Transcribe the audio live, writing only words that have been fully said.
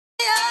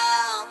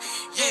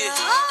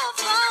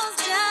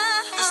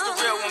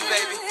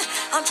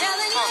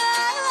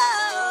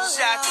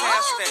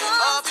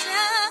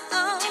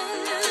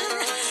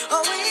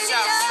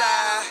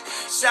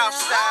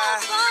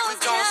Southside, we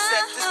gon'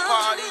 set this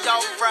party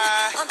off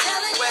right.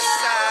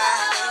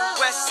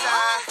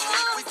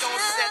 Westside, we gon'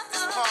 set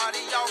this party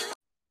off.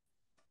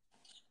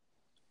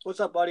 What's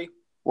up, buddy?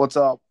 What's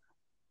up?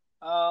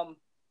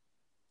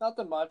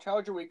 Nothing much. How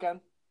was your weekend?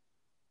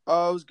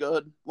 Oh, it was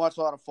good. Watched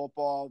a lot of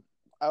football.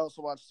 I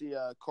also watched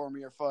the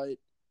Cormier fight.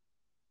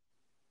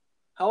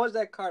 How was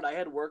that card? I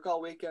had work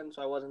all weekend,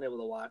 so I wasn't able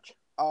to watch.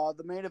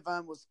 The main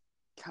event was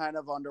kind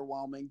of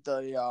underwhelming.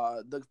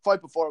 The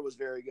fight before it was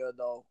very good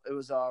though. It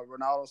was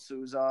Ronaldo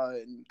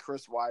Souza and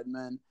Chris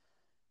Weidman.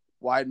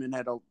 Weidman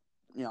had the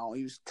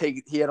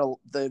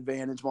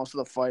advantage most of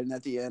the fight, and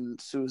at the end,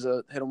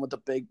 Souza hit him with a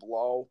big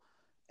blow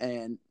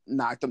and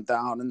knocked him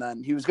down. And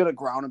then he was gonna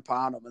ground and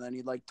pound him, and then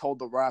he told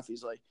the ref,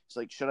 he's like,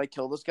 should I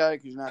kill this guy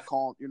because you're not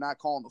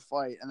calling the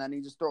fight? And then he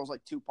just throws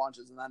 2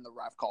 punches, and then the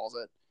ref calls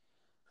it.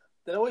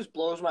 That always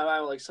blows my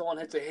mind when someone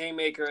hits a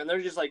haymaker and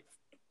they're just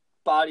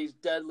bodies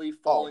deadly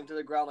falling to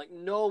the ground,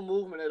 no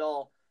movement at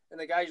all, and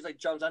the guy just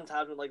jumps on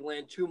top and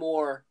land 2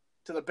 more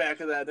to the back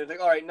of that. They're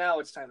all right, now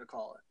it's time to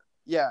call it.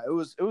 Yeah, it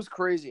was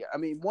crazy. I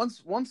mean,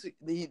 once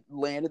he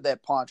landed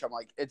that punch, I'm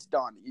like, it's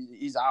done.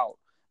 He's out.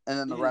 And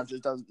then the ref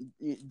just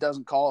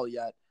doesn't call it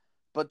yet.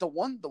 But the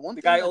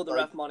guy owed the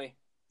ref money.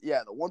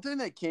 Yeah, the one thing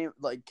that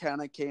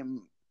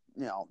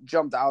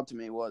jumped out to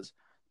me was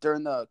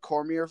during the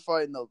Cormier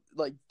fight and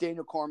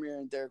Daniel Cormier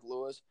and Derek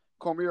Lewis.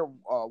 Cormier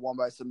won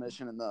by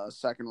submission in the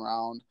second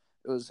round.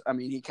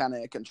 He kind of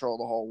had control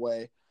the whole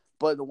way.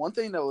 But the one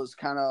thing that was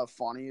kind of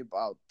funny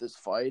about this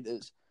fight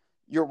is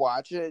you're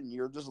watching and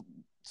you're just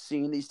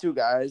seeing these two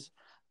guys.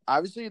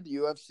 Obviously, the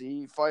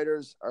UFC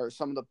fighters are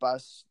some of the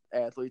best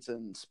athletes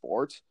in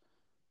sports.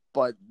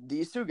 But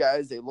these two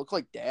guys, they look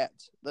like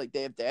dads.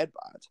 They have dad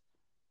bods.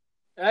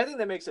 And I think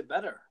that makes it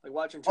better.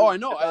 Watching two. Oh, I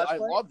know. I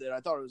loved it. I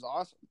thought it was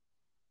awesome.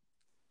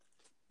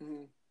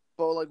 Mm-hmm.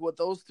 But with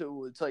those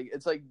two, it's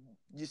like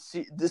you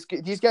see these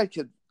guys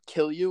could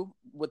kill you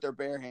with their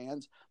bare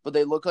hands, but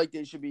they look like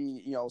they should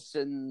be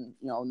sitting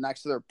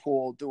next to their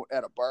pool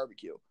at a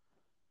barbecue,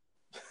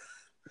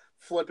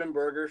 flipping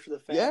burgers for the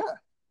fans. Yeah.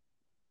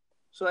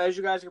 So as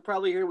you guys can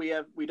probably hear,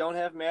 we don't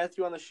have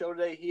Matthew on the show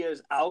today. He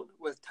is out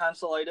with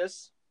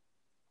tonsillitis,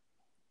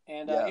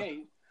 and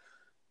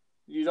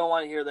you don't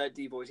want to hear that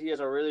deep voice. He has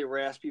a really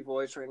raspy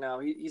voice right now.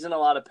 He's in a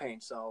lot of pain,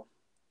 so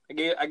I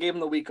gave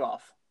him the week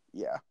off.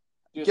 Yeah.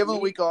 Give him a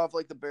week off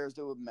like the Bears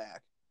do with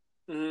Mac.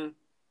 Mm-hmm.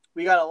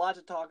 We got a lot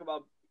to talk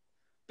about.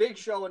 Big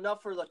show,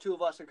 enough for the two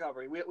of us to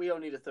cover. We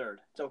don't need a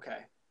third. It's okay.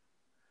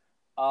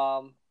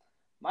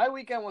 My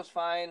weekend was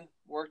fine.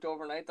 Worked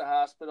overnight at the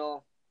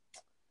hospital.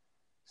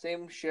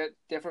 Same shit,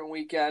 different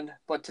weekend.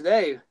 But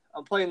today,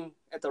 I'm playing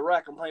at the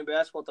rec. I'm playing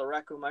basketball at the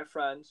rec with my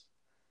friends.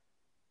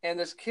 And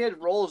this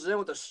kid rolls in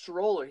with a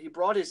stroller. He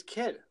brought his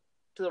kid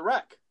to the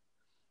rec.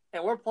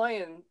 And we're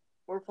playing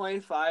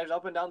fives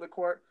up and down the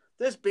court.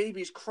 This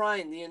baby's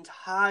crying the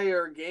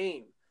entire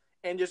game.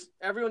 And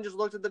everyone just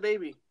looked at the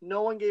baby.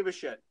 No one gave a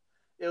shit.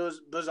 It was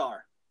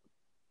bizarre.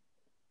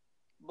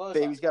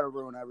 Baby's got to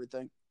ruin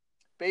everything.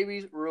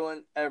 Babies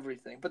ruin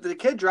everything. But the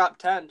kid dropped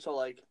 10,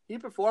 so he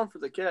performed for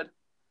the kid.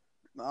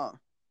 Oh.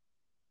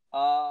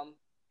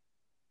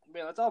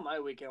 Man, that's all my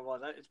weekend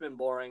was. It's been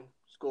boring.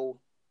 School,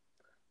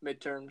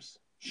 midterms,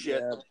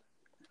 shit. Yeah.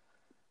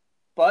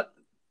 But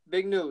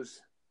big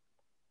news.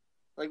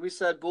 Like we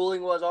said,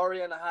 Bowling was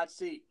already on the hot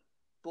seat.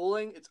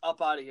 Bowling, it's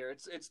up out of here.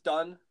 It's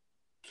done,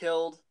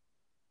 killed,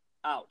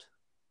 out.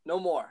 No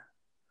more.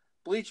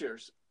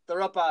 Bleachers,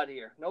 they're up out of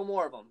here. No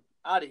more of them.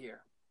 Out of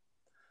here.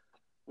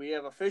 We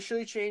have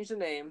officially changed the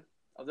name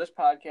of this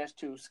podcast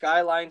to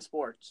Skyline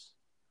Sports.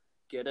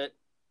 Get it?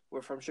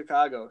 We're from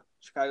Chicago.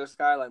 Chicago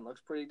Skyline looks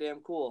pretty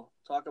damn cool.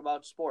 Talk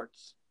about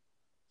sports.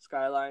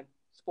 Skyline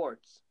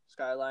Sports.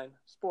 Skyline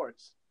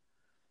Sports.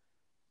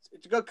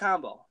 It's a good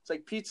combo. It's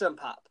like pizza and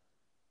pop.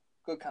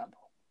 Good combo.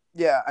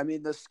 Yeah, I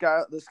mean the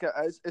sky.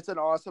 It's an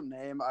awesome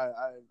name.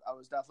 I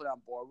was definitely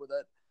on board with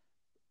it.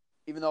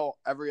 Even though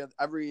every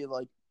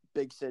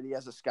big city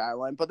has a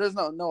skyline, but there's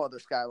no other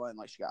skyline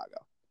like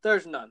Chicago.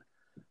 There's none.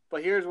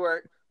 But here's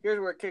where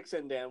it kicks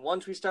in, Dan.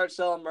 Once we start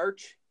selling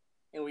merch,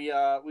 and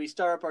we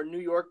start up our New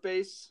York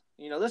base,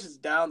 this is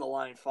down the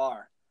line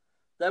far.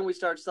 Then we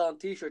start selling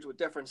T-shirts with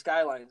different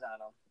skylines on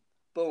them.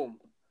 Boom,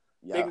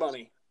 yes.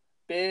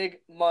 Big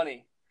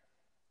money.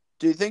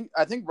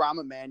 I think Rahm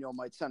Emanuel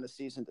might send a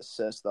cease and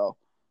desist though.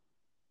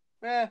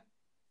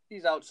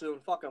 He's out soon.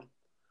 Fuck him.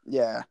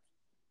 Yeah.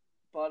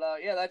 But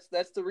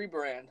that's the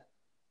rebrand.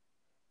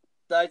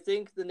 I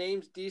think the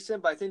name's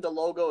decent, but I think the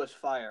logo is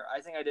fire. I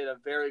think I did a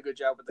very good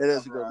job with the cover. It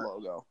is a good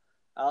logo.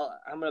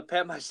 I'm going to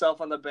pat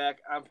myself on the back.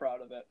 I'm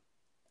proud of it.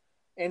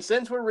 And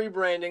since we're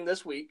rebranding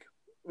this week,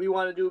 we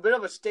want to do a bit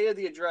of a state of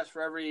the address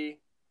for every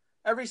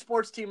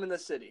sports team in the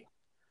city.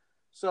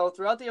 So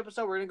throughout the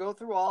episode, we're going to go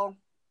through all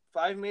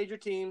 5 major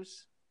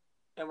teams,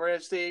 and we're going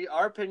to see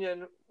our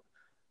opinion,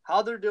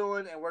 how they're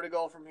doing, and where to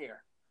go from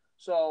here.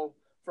 So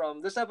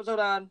from this episode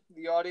on,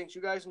 the audience,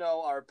 you guys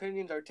know our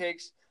opinions, our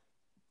takes,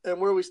 and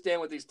where we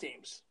stand with these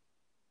teams.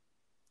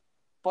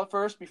 But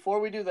first, before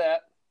we do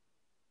that,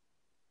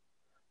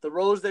 the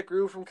Rose that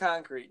grew from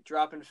concrete,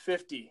 dropping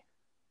 50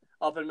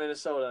 up in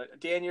Minnesota.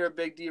 Dan, you're a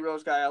big D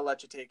Rose guy. I'll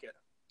let you take it.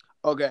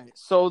 Okay,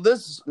 so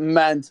this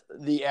meant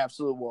the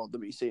absolute world to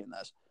me seeing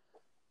this.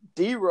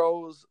 D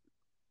Rose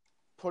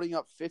putting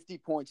up 50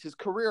 points, his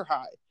career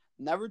high.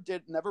 Never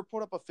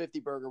put up a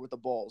 50 burger with the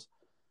Bulls.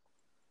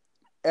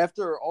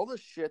 After all the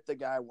shit the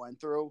guy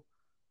went through,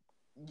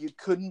 you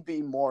couldn't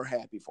be more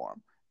happy for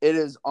him. It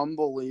is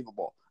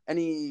unbelievable. And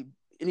he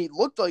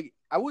looked like,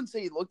 I wouldn't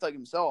say he looked like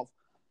himself.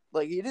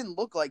 Like, he didn't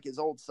look like his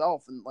old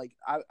self. And, like,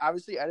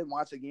 obviously I didn't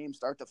watch the game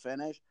start to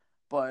finish,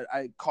 but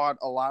I caught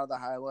a lot of the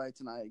highlights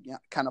and I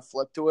kind of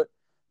flipped to it.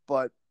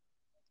 But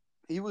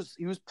he was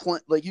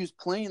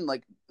playing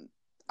like,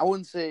 I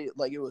wouldn't say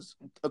like it was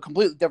a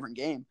completely different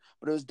game,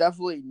 but it was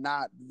definitely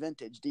not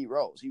vintage D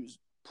Rose. He was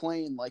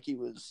playing like he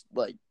was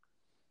like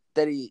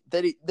that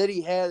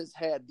he has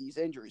had these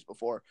injuries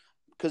before,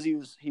 because he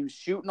was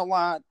shooting a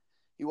lot.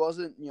 He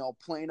wasn't,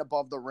 playing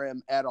above the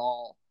rim at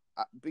all,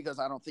 because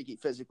I don't think he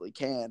physically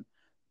can.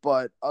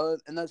 But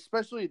and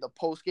especially the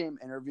post game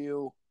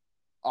interview,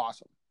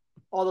 awesome.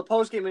 Oh, the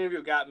post game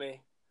interview got me.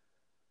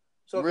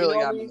 So if really you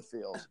know got me me in the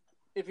feels.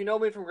 If you know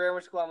me from grammar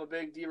school, I'm a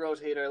big D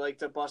Rose hater. I like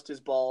to bust his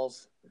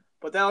balls,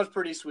 but that was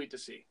pretty sweet to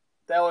see.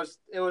 It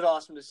was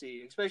awesome to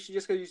see, especially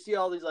just because you see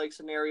all these like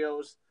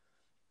scenarios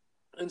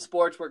in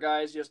sports where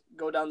guys just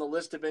go down the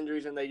list of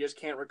injuries and they just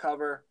can't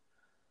recover.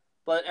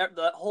 But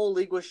the whole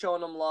league was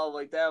showing them love.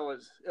 Like, it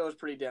was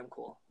pretty damn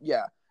cool.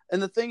 Yeah,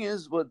 and the thing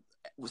is, with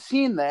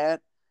seeing that,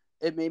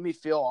 it made me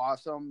feel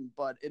awesome,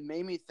 but it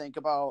made me think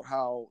about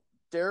how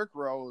Derrick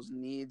Rose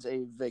needs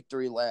a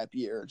victory lap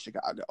year in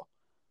Chicago.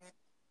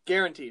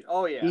 Guaranteed.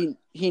 Oh yeah.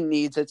 He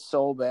needs it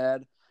so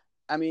bad.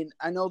 I mean,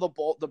 I know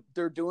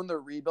they're doing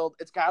their rebuild.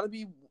 It's got to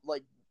be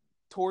like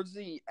towards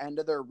the end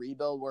of their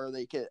rebuild where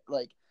they could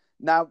like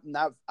not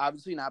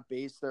obviously not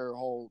base their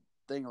whole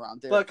thing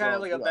around there. But kind of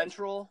like a bench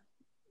roll.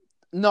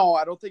 No,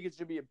 I don't think it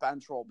should be a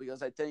bench roll,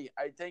 because I think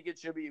it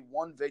should be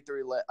one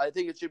victory lap. I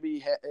think it should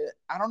be.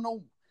 I don't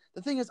know.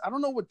 The thing is, I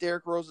don't know what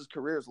Derrick Rose's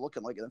career is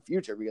looking like in the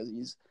future, because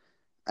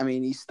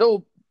he's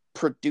still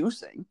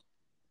producing.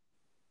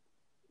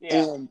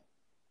 Yeah. And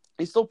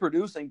he's still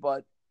producing,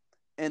 but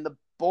the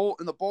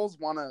Bulls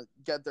want to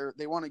get their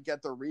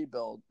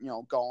rebuild,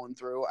 going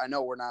through. I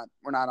know we're not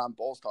on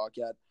Bulls talk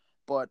yet,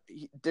 but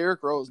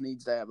Derrick Rose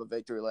needs to have a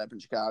victory lap in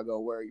Chicago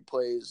where he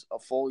plays a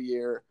full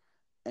year,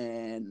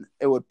 and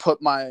it would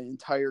put my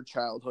entire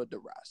childhood to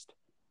rest.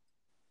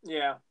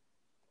 Yeah,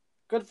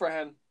 good for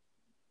him.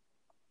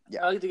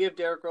 Yeah, I like to give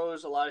Derrick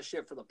Rose a lot of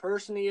shit for the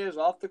person he is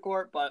off the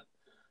court, but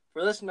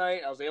for this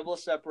night, I was able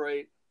to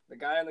separate the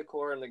guy on the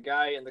court and the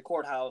guy in the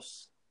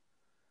courthouse.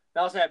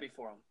 I was happy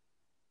for him.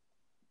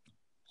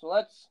 So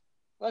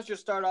let's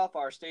just start off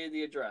our State of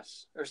the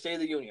Address, or State of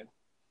the Union.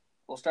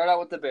 We'll start out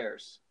with the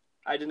Bears.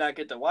 I did not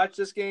get to watch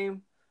this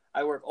game.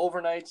 I work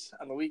overnights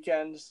on the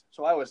weekends,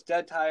 so I was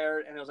dead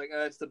tired, and I was like,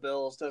 it's the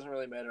Bills. Doesn't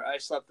really matter. I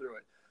slept through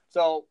it.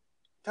 So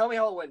tell me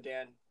how it went,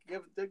 Dan.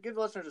 Give the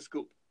listeners a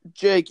scoop.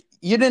 Jake,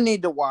 you didn't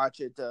need to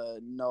watch it to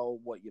know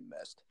what you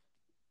missed.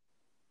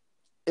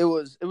 It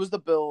was the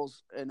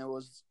Bills, and it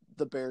was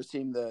the Bears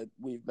team that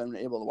we've been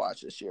able to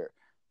watch this year.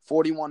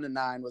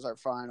 41-9 was our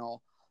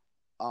final.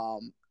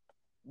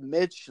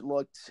 Mitch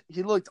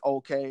looked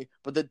okay,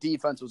 but the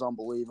defense was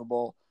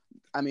unbelievable.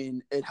 I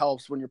mean, it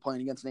helps when you're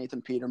playing against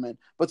Nathan Peterman.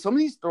 But some of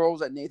these throws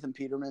that Nathan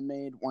Peterman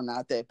made were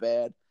not that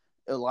bad.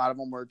 A lot of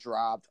them were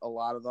dropped. A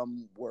lot of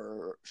them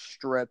were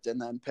stripped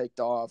and then picked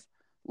off.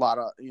 A lot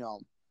of, a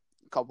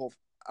couple,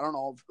 I don't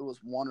know if it was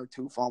one or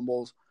two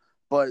fumbles.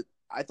 But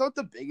I thought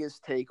the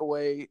biggest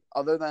takeaway,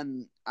 other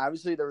than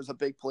obviously there was a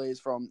big plays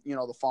from,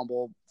 the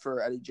fumble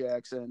for Eddie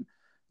Jackson,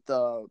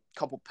 the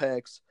couple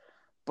picks.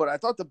 But I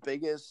thought the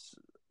biggest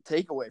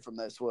takeaway from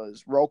this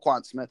was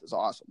Roquan Smith is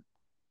awesome.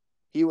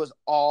 He was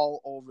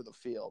all over the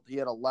field. He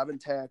had 11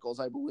 tackles,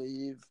 I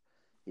believe.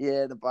 He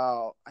had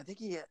one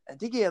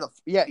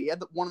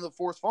of the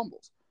forced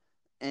fumbles,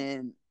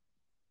 and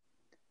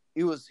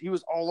he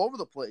was all over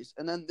the place.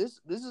 And then this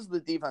is the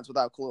defense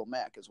without Khalil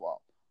Mack as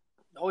well.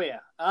 Oh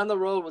yeah, on the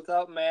road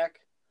without Mack,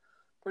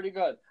 pretty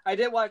good. I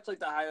did watch the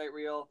highlight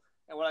reel,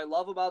 and what I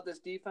love about this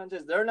defense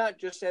is they're not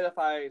just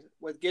satisfied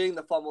with getting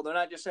the fumble. They're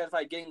not just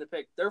satisfied getting the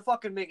pick. They're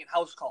fucking making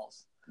house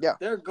calls. Yeah,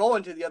 they're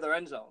going to the other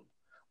end zone.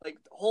 The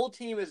whole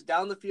team is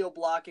down the field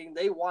blocking.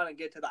 They want to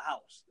get to the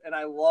house, and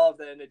I love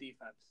that in the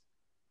defense.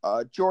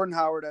 Jordan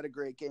Howard had a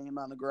great game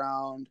on the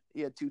ground.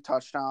 He had 2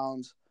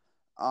 touchdowns,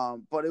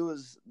 but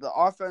the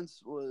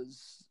offense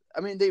was.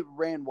 I mean, they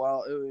ran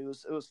well.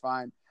 It was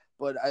fine,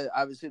 but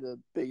obviously the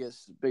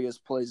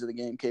biggest plays of the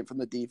game came from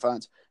the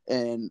defense.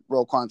 And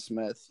Roquan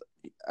Smith,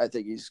 I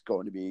think he's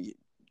going to be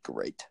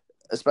great,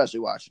 especially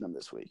watching him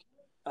this week.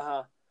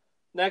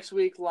 Next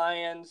week,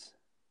 Lions.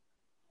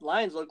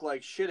 Lions look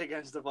like shit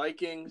against the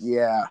Vikings.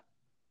 Yeah.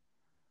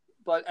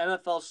 But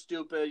NFL's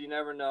stupid. You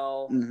never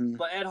know. Mm-hmm.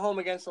 But at home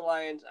against the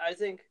Lions, I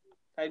think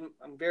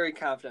I'm very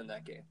confident in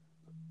that game.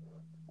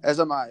 As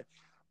am I.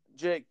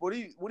 Jake, what do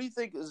you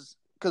think is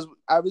 – because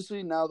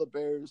obviously now the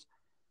Bears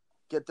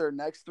get their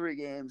next 3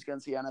 games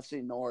against the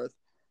NFC North.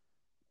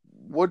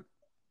 What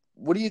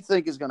do you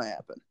think is going to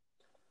happen?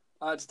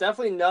 It's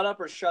definitely nut up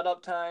or shut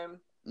up time.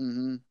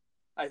 Mm-hmm.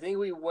 I think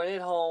we win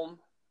at home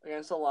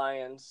against the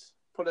Lions,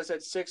 put us at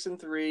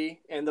 6-3,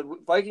 and the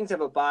Vikings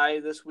have a bye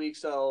this week,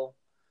 so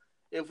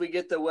if we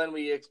get the win,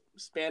 we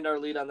expand our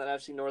lead on the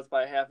NFC North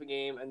by half a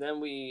game, and then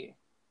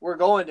we're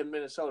going to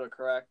Minnesota,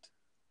 correct?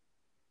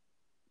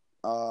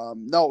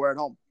 No, we're at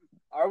home.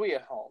 Are we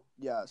at home?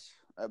 Yes.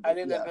 I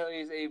think that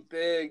plays a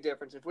big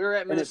difference. If we were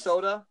at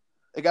Minnesota,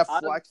 it got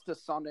flexed to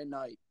Sunday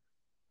night.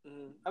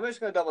 I'm just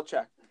going to double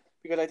check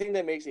because I think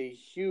that makes a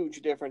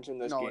huge difference in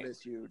this game. No, it is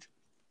huge.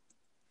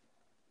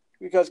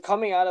 Because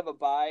coming out of a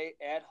bye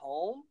at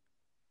home,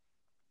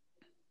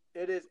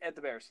 it is at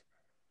the Bears.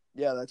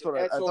 Yeah, that's what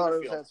I thought.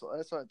 That's what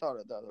I thought.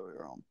 I thought we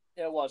were home.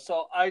 It was.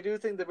 So I do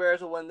think the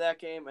Bears will win that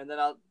game, and then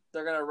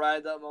they're going to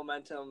ride that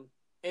momentum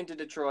into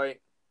Detroit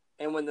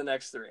and win the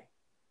next 3.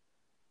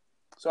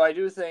 So I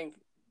do think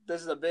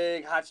this is a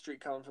big hot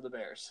streak coming for the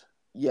Bears.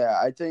 Yeah,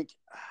 I think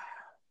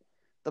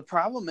the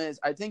problem is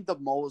I think the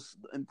most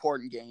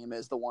important game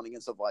is the one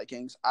against the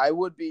Vikings. I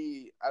would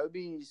be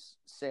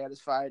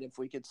satisfied if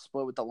we could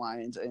split with the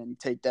Lions and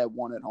take that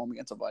one at home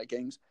against the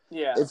Vikings.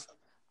 Yeah.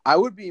 I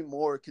would be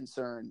more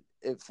concerned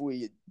if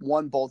we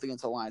won both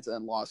against the Lions and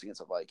then lost against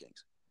the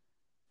Vikings.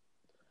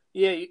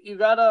 Yeah, you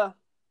gotta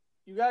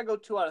go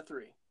 2 out of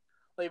 3.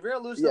 Like if you're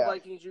gonna lose to the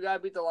Vikings, you gotta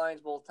beat the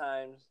Lions both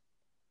times.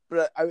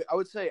 But I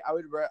would say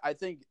I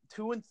think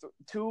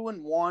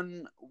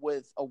 2-1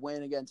 with a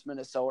win against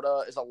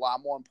Minnesota is a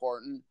lot more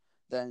important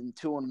than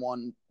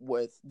 2-1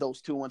 with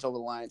those 2 wins over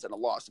the Lions and a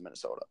loss to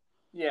Minnesota.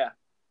 Yeah.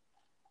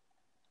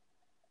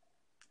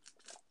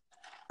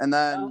 And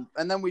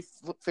then we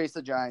face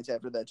the Giants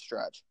after that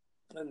stretch.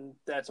 And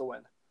that's a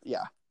win.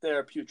 Yeah.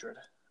 They're putrid.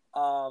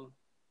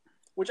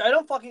 Which I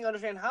don't fucking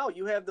understand how.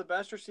 You have the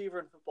best receiver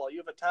in football. You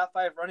have a top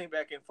 5 running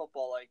back in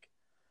football. Like,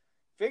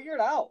 figure it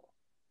out.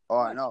 Oh,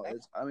 I know.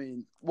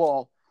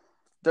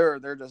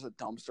 They're just a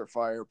dumpster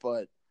fire,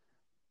 but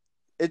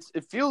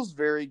it feels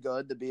very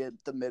good to be at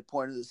the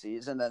midpoint of the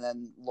season and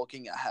then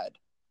looking ahead.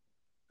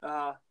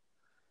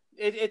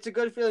 It's a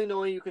good feeling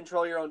knowing you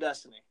control your own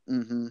destiny.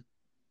 Mm-hmm.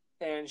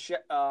 And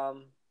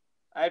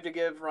I have to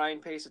give Ryan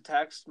Pace a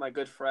text, my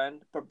good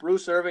friend, but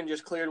Bruce Irvin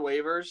just cleared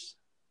waivers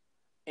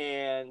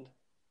and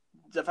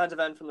defensive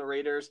end from the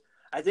Raiders.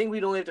 I think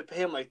we'd only have to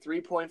pay him like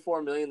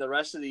 $3.4 million the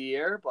rest of the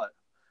year, but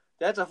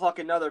that's a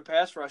fucking another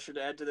pass rusher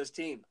to add to this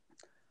team.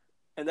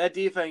 And that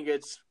defense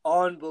gets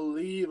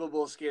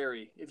unbelievable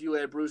scary if you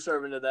add Bruce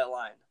Irvin to that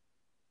line.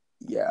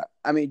 Yeah.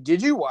 I mean,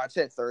 did you watch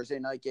that Thursday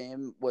night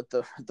game with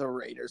the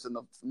Raiders and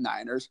the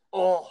Niners?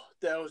 Oh,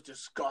 that was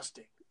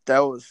disgusting. That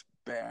was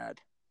bad.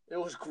 It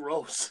was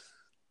gross.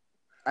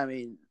 I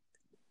mean,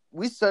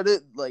 we said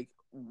it like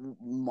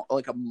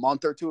a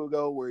month or 2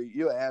 ago where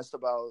you asked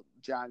about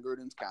John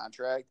Gruden's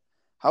contract.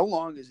 How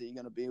long is he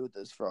going to be with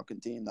this fucking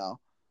team now?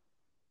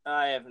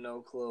 I have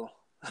no clue.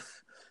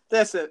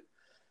 That's it.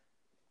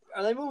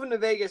 Are they moving to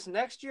Vegas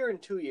next year or in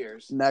 2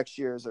 years? Next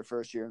year is their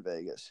first year in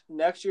Vegas.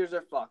 Next year's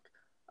their fuck.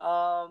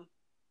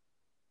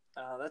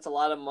 That's a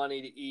lot of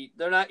money to eat.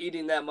 They're not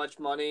eating that much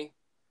money.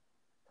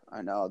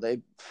 I know.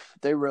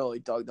 They really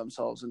dug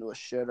themselves into a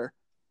shitter.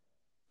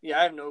 Yeah,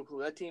 I have no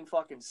clue. That team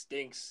fucking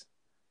stinks.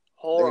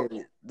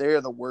 Horrible.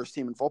 They're the worst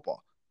team in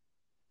football.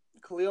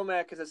 Khalil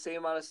Mack has the same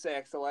amount of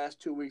sacks the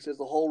last 2 weeks as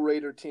the whole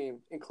Raider team,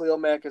 and Khalil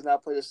Mack has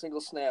not played a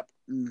single snap.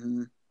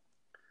 Mm-hmm.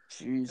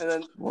 Jesus and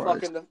then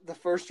Christ. fucking the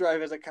first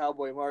drive as a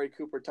Cowboy, Mari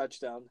Cooper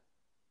touchdown.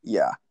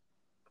 Yeah.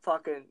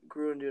 Fucking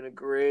Gruden doing a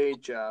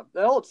great job.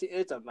 That whole team,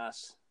 it's a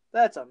mess.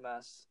 That's a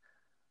mess.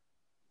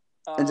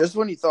 And just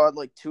when you thought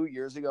like 2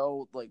 years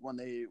ago, like when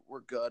they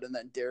were good, and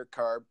then Derek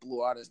Carr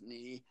blew out his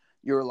knee,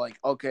 you were like,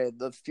 okay,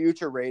 the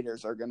future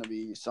Raiders are going to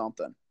be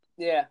something.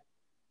 Yeah.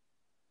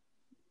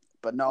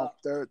 But no,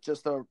 they're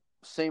just the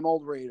same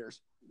old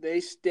Raiders. They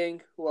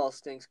stink. Who else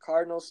stinks?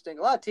 Cardinals stink.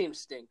 A lot of teams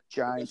stink.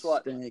 Giants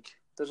stink.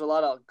 There's a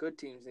lot of good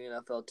teams in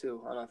the NFL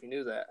too. I don't know if you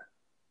knew that.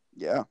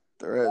 Yeah,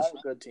 there is. A lot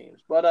of good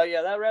teams. But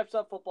yeah, that wraps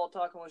up football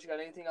talk. Unless you got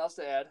anything else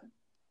to add.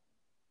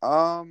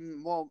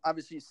 Well,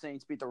 obviously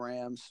Saints beat the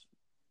Rams.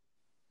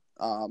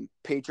 The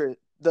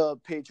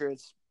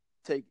Patriots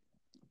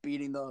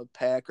beating the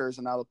Packers,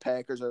 and now the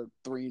Packers are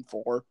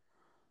 3-4.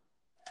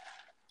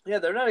 Yeah,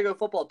 they're not a good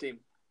football team.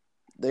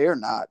 They are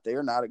not. They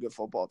are not a good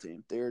football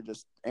team. They are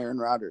just Aaron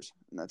Rodgers,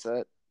 and that's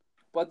it.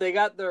 But they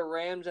got their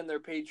Rams and their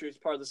Patriots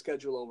part of the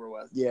schedule over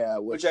with. Yeah.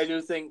 Which I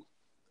do think,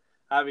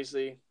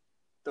 obviously,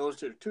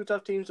 those are two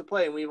tough teams to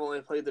play, and we've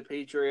only played the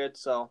Patriots,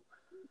 so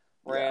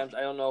Rams,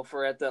 I don't know if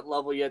we're at that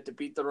level yet to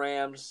beat the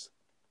Rams.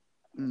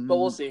 Mm-hmm. But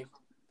we'll see.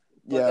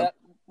 But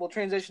we'll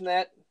transition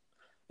that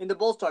into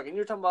Bulls talk. And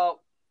you're talking about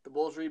the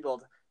Bulls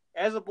rebuild.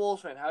 As a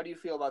Bulls fan, how do you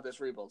feel about this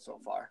rebuild so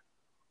far?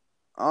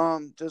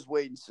 Just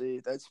wait and see.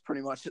 That's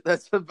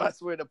the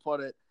best way to put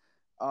it.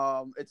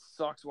 It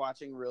sucks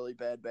watching really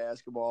bad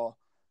basketball.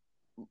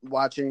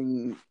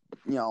 Watching,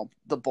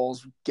 the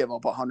Bulls give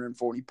up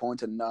 140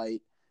 points a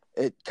night.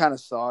 It kind of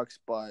sucks,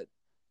 but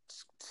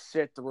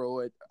sit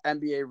through it.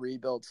 NBA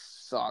rebuilds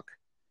suck.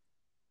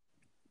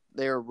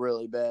 They were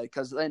really bad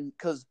because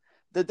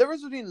the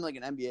difference between like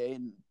an NBA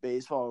and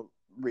baseball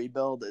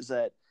rebuild is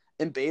that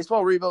in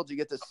baseball rebuild you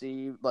get to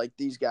see like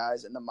these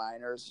guys in the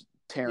minors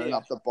tearing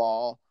up the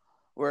ball,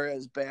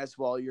 whereas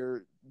basketball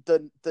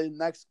the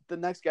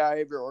next guy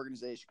of your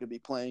organization could be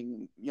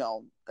playing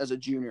as a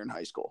junior in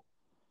high school.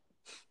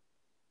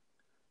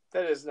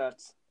 That is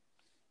nuts.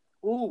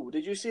 Ooh,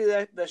 did you see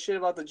that shit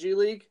about the G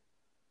League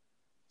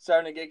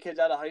starting to get kids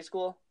out of high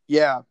school?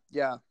 Yeah,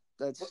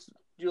 that's. Do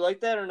you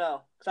like that or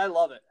no? Because I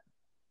love it.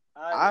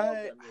 I love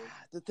that move.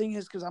 The thing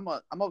is, because I'm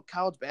a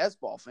college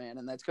basketball fan,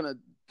 and that's gonna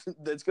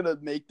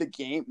make the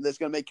game. That's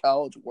gonna make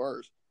college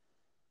worse.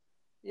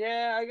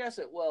 Yeah, I guess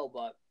it will,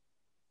 but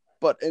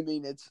I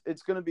mean,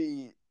 it's gonna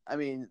be. I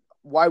mean,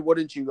 why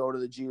wouldn't you go to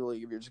the G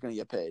League if you're just gonna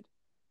get paid?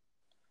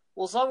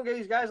 Well, some of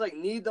these guys like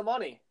need the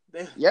money.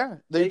 They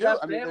do. got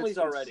I mean, families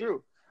already. It's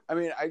true. I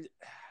mean,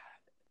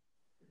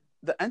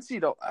 the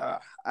NCAA.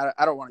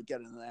 I don't want to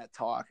get into that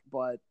talk,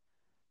 but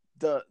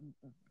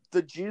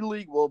the G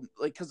League will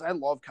because I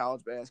love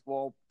college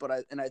basketball, but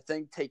I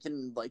think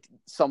taking like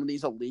some of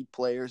these elite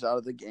players out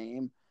of the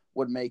game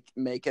would make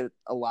it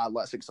a lot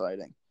less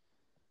exciting.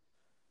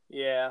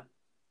 Yeah,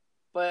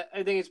 but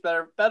I think it's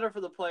better for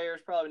the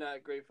players. Probably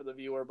not great for the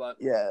viewer, but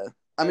yeah.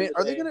 I mean,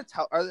 are they gonna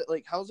tell? Are they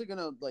like? How's it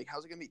gonna be?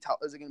 Is it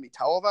gonna be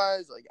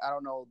televised? Like, I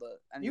don't know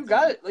You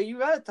got it. Like, you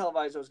got to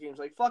televise those games.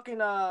 Like fucking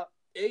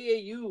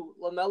AAU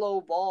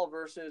LaMelo Ball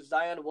versus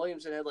Zion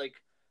Williamson had like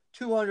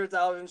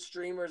 200,000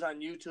 streamers on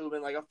YouTube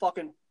and like a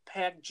fucking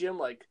packed gym.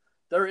 Like,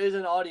 there is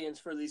an audience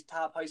for these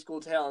top high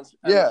school talents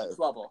at this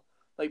level.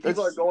 Like,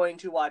 people are going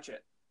to watch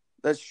it.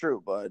 That's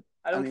true, but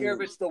I don't care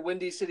if it's the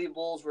Windy City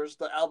Bulls versus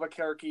the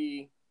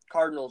Albuquerque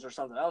Cardinals or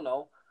something. I don't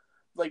know.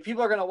 Like,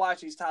 people are going to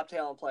watch these top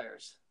talent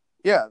players.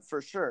 Yeah,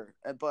 for sure.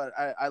 But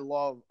I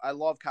love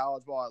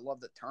college ball. I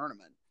love the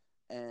tournament,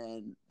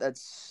 and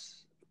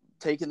that's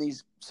taking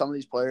some of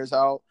these players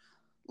out.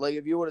 Like,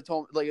 if you would have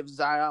told me, like, if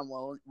Zion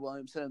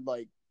Williamson,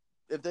 like,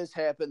 if this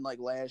happened like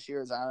last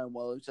year, Zion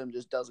Williamson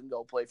just doesn't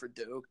go play for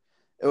Duke,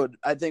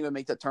 I think it would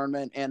make the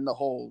tournament and the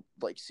whole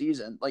like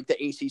season, like the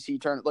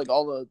ACC tournament, like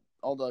all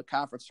the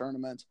conference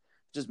tournaments,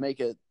 just make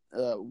it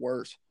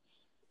worse.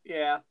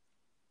 Yeah,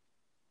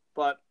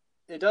 but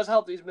it does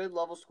help these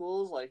mid-level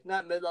schools, like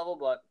not mid-level,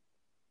 but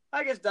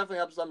I guess definitely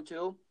helps them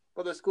too.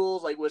 But the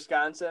schools like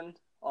Wisconsin,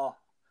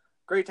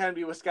 great time to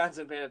be a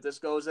Wisconsin fan if this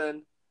goes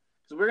in.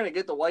 Because we're going to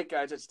get the white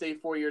guys that stay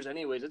 4 years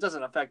anyways. It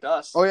doesn't affect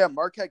us. Oh, yeah,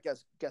 Marquette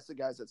gets the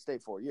guys that stay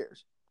 4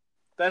 years.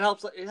 That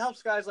helps. It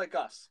helps guys like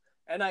us.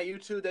 NIU,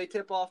 too, they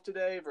tip off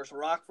today versus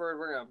Rockford.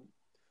 We're going to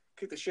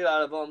kick the shit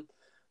out of them.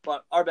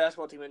 But our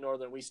basketball team in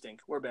Northern, we stink.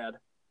 We're bad.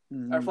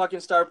 Mm-hmm. Our fucking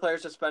star player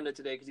suspended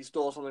today because he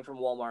stole something from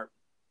Walmart.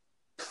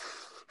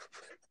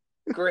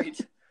 Great.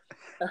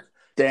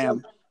 Damn.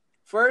 So,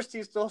 first,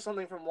 he stole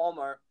something from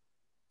Walmart,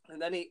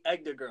 and then he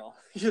egged a girl.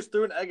 He just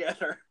threw an egg at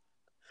her.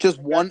 Just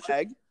one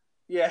egg?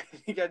 Yeah,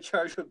 he got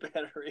charged with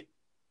battery.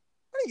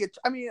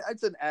 I mean,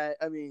 it's an egg.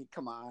 I mean,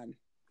 come on.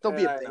 Don't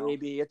be a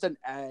baby. It's an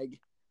egg.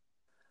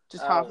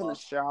 Just hop in the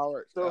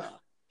shower. So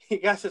he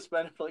got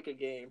suspended for like a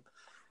game.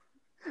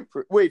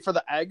 For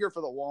the egg or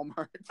for the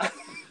Walmart?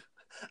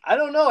 I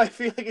don't know. I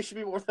feel like it should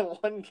be more than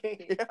one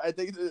game. Yeah, I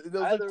think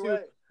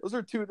those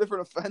are two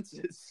different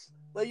offenses.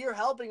 Like, you're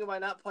helping him by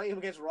not playing him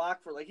against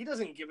Rockford. Like, he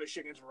doesn't give a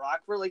shit against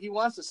Rockford. Like, he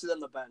wants to sit on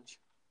the bench.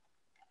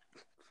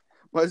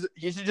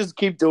 He should just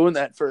keep doing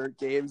that for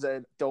games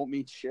that don't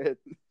mean shit.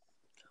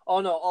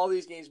 Oh, no. All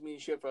these games mean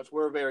shit for us.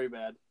 We're very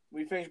bad.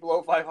 We finished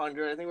below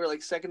 500. I think we're,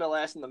 like, second to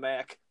last in the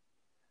MAC.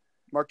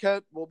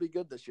 Marquette will be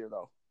good this year,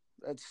 though.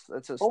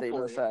 That's a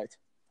statement of fact.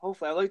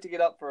 Hopefully. I'd like to get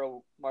up for a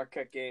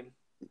Marquette game.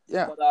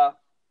 Yeah. But,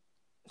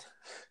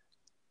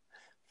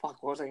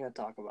 fuck, what was I going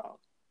to talk about?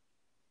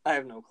 I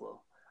have no clue.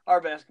 Our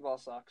basketball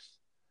sucks.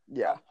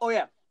 Yeah. Oh,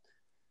 yeah.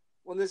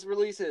 When this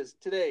releases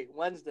today,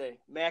 Wednesday,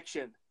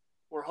 Maction,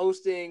 we're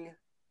hosting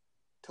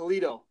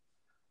Toledo.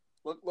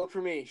 Look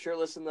for me,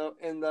 shirtless in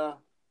the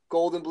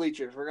golden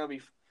bleachers.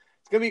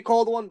 It's gonna be a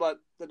cold one, but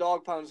the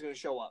dog pound is gonna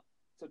show up.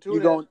 So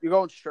you're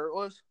going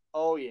shirtless?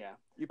 Oh yeah.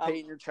 You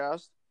painting your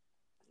chest?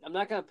 I'm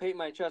not gonna paint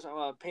my chest. I'm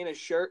gonna paint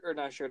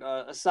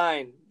a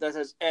sign that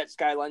says at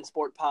Skyline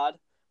Sport Pod,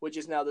 which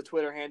is now the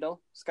Twitter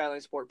handle,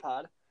 Skyline Sport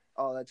Pod.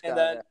 Oh, that's and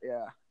then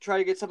try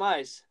to get some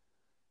eyes.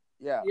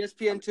 Yeah.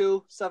 ESPN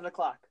 2,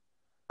 7:00.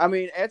 I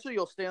mean, actually,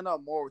 you'll stand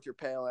out more with your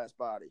pale ass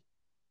body.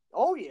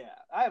 Oh yeah,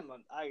 I am.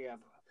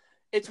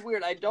 It's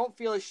weird. I don't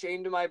feel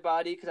ashamed of my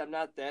body because I'm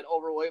not that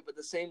overweight, but at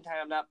the same time,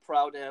 I'm not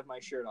proud to have my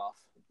shirt off.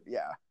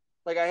 Yeah.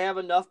 Like, I have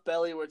enough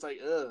belly where it's like,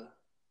 ugh,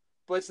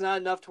 but it's not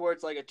enough to where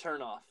it's like a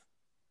turn off.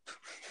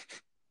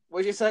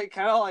 Which is like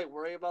kind of like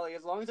worry about. Like,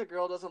 as long as a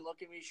girl doesn't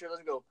look at me, she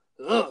doesn't go,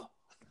 ugh.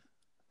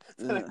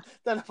 Then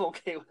I'm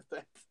okay with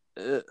it.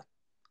 Ugh.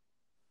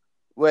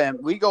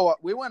 When we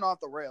went off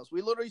the rails.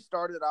 We literally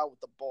started out with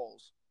the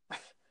Bulls.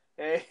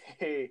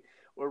 Hey,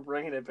 we're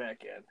bringing it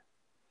back in.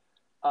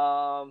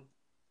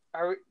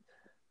 Are we?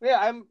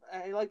 Yeah,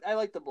 I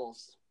like the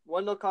Bulls.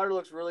 Wendell Carter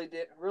looks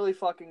really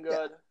fucking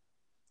good.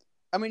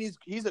 I mean,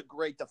 he's a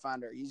great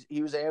defender.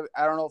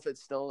 I don't know if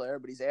it's still there,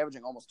 but he's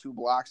averaging almost 2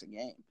 blocks a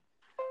game.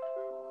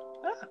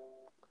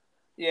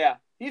 Yeah,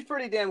 he's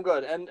pretty damn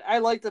good, and I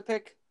like the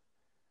pick.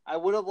 I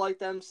would have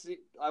liked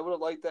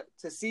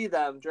to see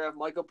them draft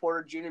Michael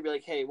Porter Jr. and be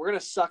like, hey, we're gonna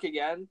suck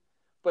again,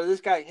 but if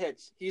this guy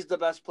hits, he's the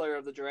best player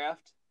of the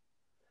draft.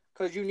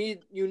 Because you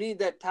need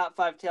that top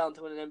 5 talent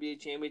to win an NBA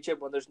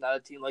championship when there's not a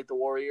team like the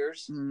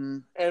Warriors. Mm-hmm.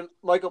 And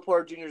Michael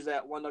Porter Jr. is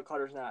that, Wendell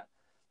Carter's not.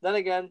 Then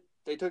again,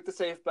 they took the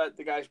safe bet.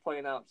 The guy's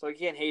playing out, so you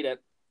can't hate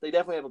it. They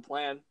definitely have a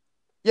plan.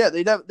 Yeah,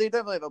 they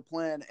definitely have a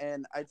plan,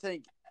 and I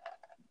think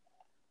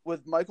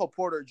with Michael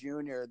Porter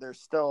Jr., there's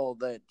still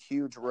that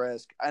huge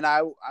risk. And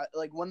I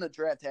like when the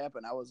draft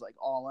happened, I was like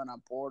all in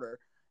on Porter.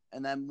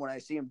 And then when I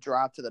see him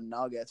drop to the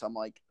Nuggets, I'm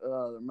like,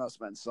 oh, there must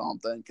have been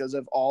something. Because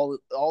if all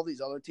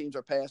these other teams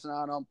are passing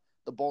on him,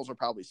 the Bulls are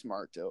probably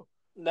smart too.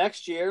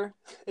 Next year,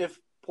 if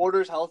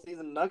Porter's healthy,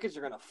 the Nuggets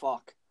are gonna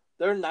fuck.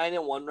 They're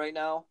 9-1 right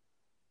now.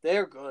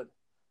 They're good.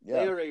 Yeah.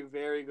 They are a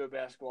very good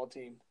basketball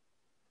team.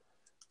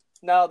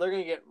 Now they're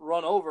gonna get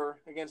run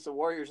over against the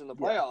Warriors in the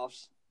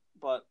playoffs,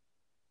 but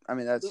I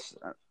mean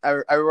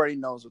everybody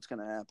knows what's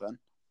gonna happen.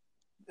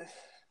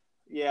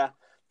 Yeah,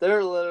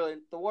 they're literally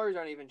the Warriors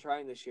aren't even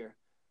trying this year.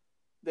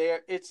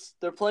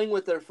 They're playing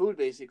with their food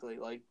basically.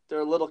 Like they're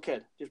a little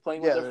kid just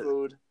playing with their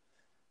food.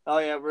 Oh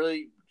yeah,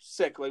 really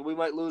sick. Like we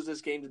might lose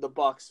this game to the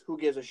Bucks. Who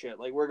gives a shit?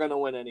 Like we're gonna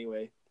win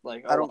anyway.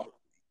 Like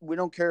we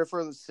don't care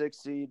for the 6th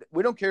seed.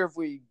 We don't care if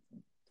we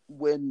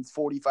win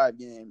 45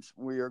 games.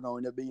 We are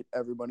going to beat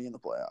everybody in the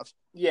playoffs.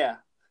 Yeah,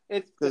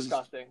 it's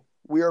disgusting.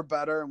 We are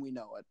better and we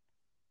know it.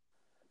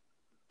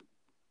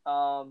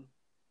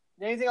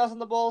 Anything else on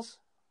the Bulls?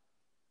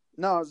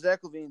 No,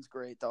 Zach LaVine's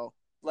great though.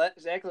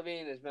 Zach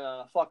LaVine has been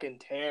on a fucking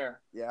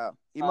tear. Yeah,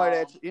 he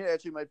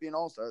actually might be an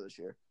all-star this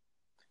year.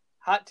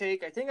 Hot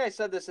take. I think I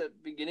said this at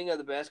the beginning of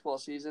the basketball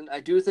season.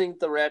 I do think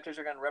the Raptors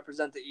are going to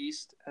represent the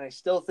East, and I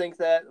still think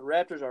that the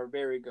Raptors are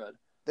very good.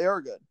 They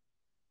are good.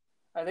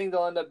 I think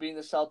they'll end up beating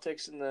the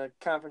Celtics in the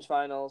conference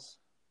finals.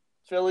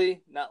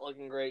 Philly, not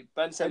looking great.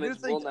 Ben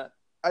Simmons will not.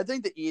 I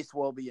think the East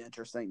will be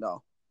interesting,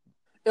 though.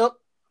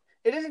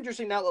 It is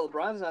interesting now that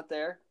LeBron's not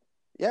there.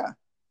 Yeah,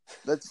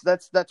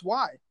 that's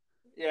why.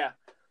 Yeah.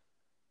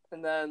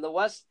 And then the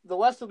West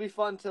will be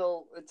fun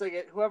till it's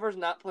like whoever's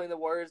not playing the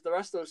Warriors, the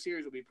rest of those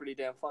series will be pretty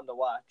damn fun to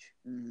watch.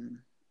 Mm-hmm.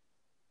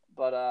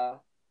 But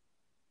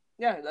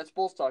yeah, that's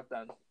Bulls talk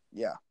then.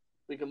 Yeah,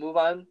 we can move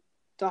on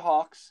to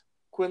Hawks.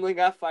 Quinlan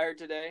got fired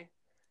today.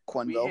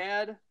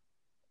 Quinville.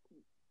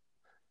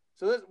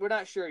 We're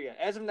not sure yet.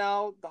 As of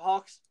now, the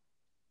Hawks.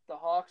 The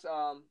Hawks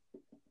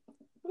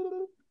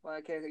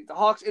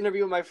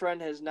interview with my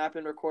friend has not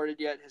been recorded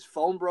yet. His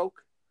phone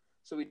broke,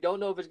 so we don't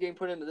know if it's getting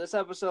put into this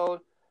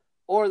episode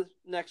or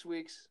next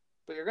week's,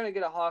 but you're going to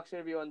get a Hawks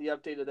interview on the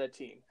update of that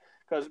team.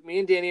 Because me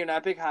and Danny are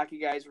not big hockey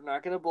guys. We're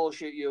not going to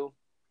bullshit you.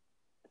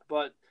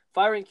 But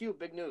firing Q,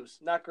 big news.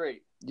 Not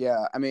great.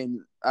 Yeah, I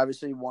mean,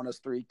 obviously he won us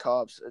 3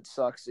 cups. It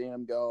sucks seeing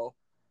him go.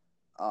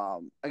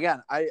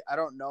 Again, I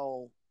don't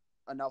know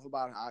enough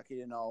about hockey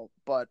to know,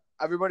 but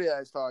everybody that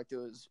I've talked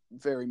to is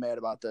very mad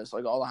about this.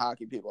 Like, all the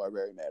hockey people are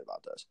very mad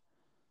about this.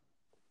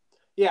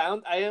 Yeah,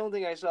 I don't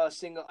think I saw a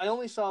single – I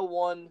only saw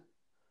one –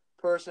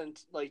 person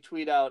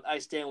tweet out, I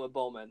stand with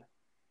Bowman.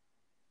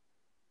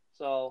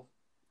 So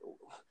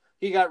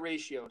he got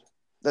ratioed.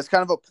 That's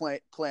kind of a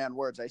play on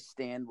words. I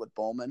stand with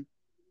Bowman.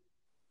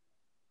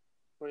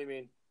 What do you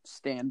mean?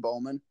 Stan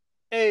Bowman.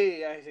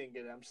 Hey, I didn't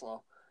get it. I'm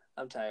slow.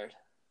 I'm tired.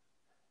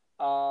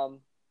 So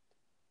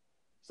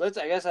I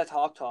guess that's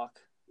Hawk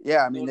talk.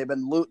 Yeah, I mean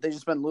they've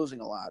just been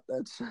losing a lot.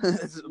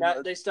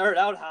 They started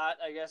out hot.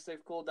 I guess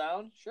they've cooled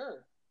down.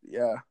 Sure.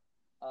 Yeah.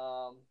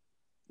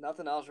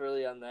 Nothing else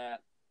really on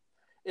that.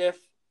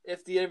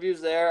 If the interview's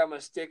there, I'm going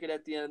to stick it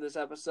at the end of this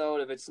episode.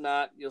 If it's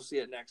not, you'll see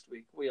it next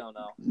week. We don't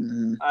know.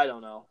 Mm-hmm. I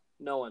don't know.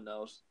 No one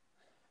knows.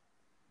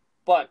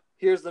 But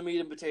here's the meat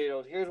and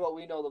potatoes. Here's what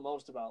we know the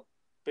most about.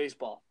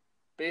 Baseball.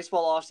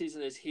 Baseball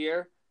offseason is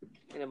here.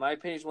 And in my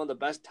opinion, it's one of the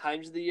best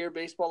times of the year,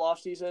 baseball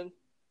offseason.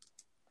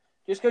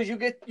 Just because you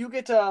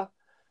get to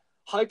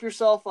hype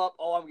yourself up.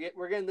 Oh,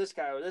 we're getting this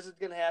guy. Or this is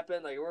going to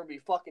happen. Like, we're going to be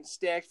fucking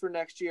stacked for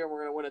next year, and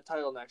we're going to win a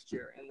title next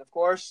year. And, of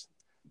course,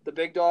 the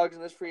big dogs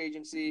in this free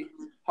agency,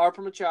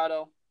 Harper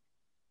Machado.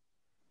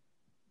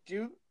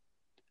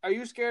 Are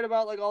you scared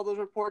about all those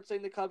reports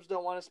saying the Cubs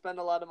don't want to spend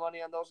a lot of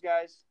money on those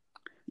guys?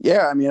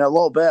 Yeah, I mean a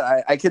little bit.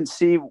 I can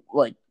see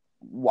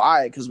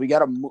why, because we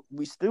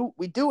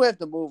do have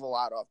to move a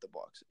lot off the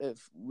books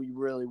if we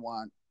really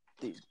want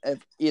if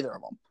either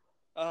of them.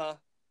 Uh-huh.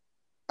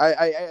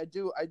 I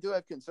do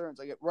have concerns.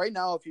 Like right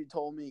now, if you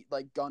told me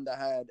gun to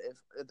head,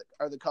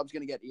 are the Cubs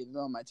going to get either of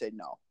them, I'd say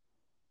no.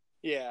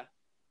 Yeah.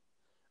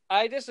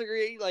 I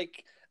disagree.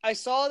 I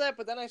saw that,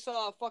 but then I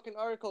saw a fucking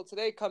article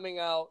today coming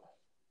out.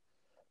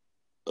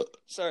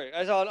 Sorry.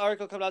 I saw an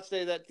article coming out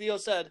today that Theo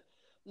said,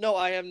 no,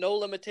 I have no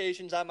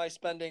limitations on my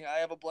spending. I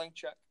have a blank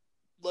check.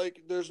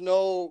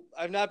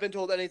 I've not been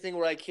told anything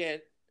where I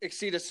can't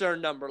exceed a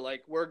certain number.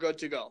 We're good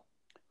to go.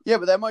 Yeah,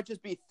 but that might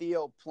just be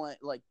Theo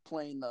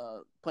playing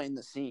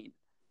the scene.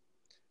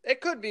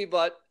 It could be,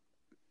 but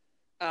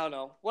I don't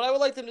know. What I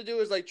would like them to do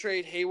is like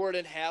trade Hayward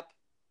and Hap,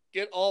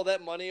 get all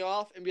that money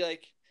off, and be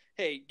like,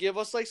 hey, give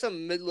us like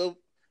some mid-level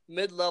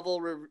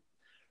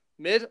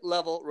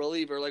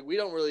reliever. Like, we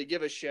don't really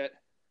give a shit,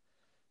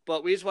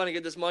 but we just want to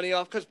get this money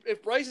off. Because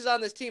if Bryce is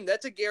on this team,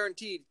 that's a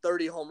guaranteed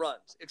 30 home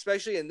runs,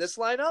 especially in this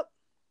lineup.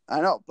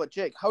 I know, but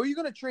Jake, how are you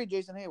going to trade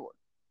Jason Hayward?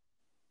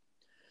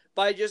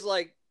 By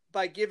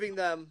giving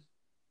them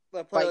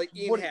a player like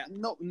Ian Happ.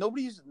 No,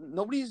 nobody's.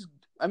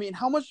 I mean,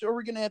 how much are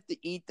we going to have to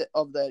eat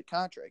of that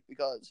contract?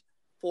 Because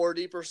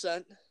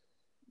 40%.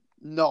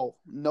 No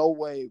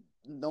way.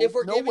 No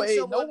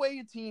way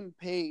a team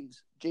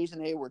pays Jason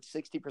Hayward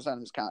 60% of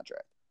his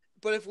contract.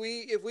 But if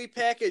we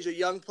package a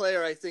young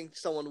player, I think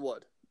someone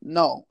would.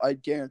 No, I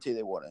guarantee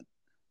they wouldn't.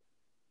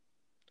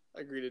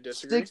 Agree to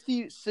disagree.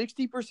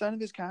 60% of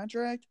his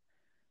contract?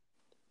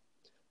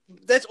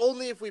 That's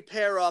only if we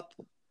pair up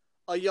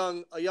a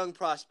young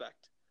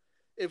prospect.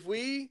 If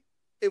we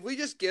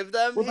just give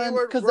them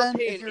Hayward, we're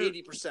paying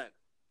 80%.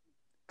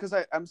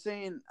 Because I'm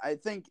saying I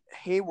think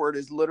Hayward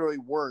is literally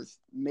worth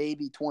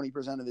maybe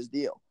 20% of his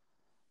deal.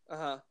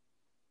 Uh-huh.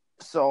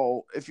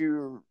 So if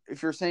you're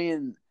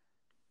saying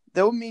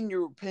that would mean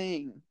you're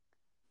paying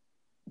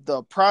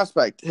the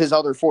prospect his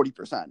other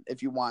 40%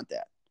 if you want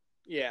that.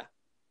 Yeah.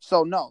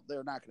 So no,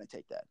 they're not going to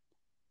take that.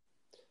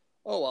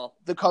 Oh well.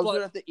 The Cubs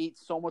would have to eat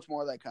so much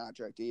more of that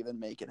contract to even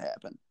make it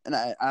happen. And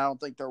I don't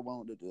think they're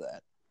willing to do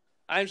that.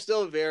 I'm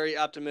still very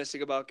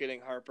optimistic about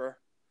getting Harper.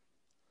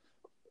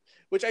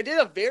 Which I did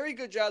a very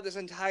good job this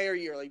entire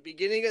year. Like,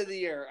 beginning of the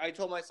year, I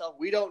told myself,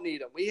 we don't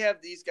need them. We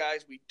have these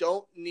guys. We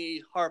don't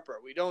need Harper.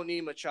 We don't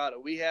need Machado.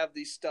 We have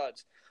these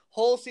studs.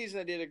 Whole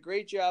season, I did a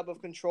great job of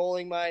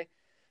controlling my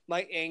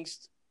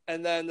angst.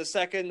 And then the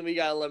second we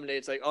got eliminated,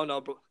 it's like, oh,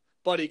 no,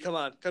 buddy, come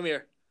on. Come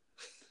here.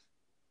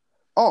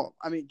 Oh,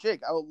 I mean,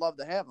 Jake, I would love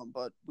to have him,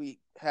 but we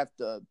have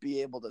to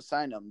be able to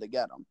sign him to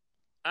get him.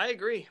 I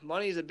agree.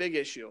 Money is a big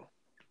issue.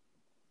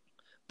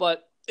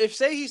 But if,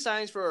 say, he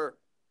signs for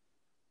 –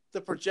 the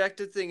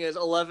projected thing is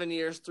 11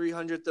 years,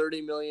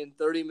 $330 million,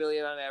 $30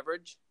 million on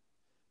average.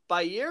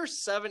 By year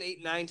 7,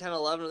 8, 9, 10,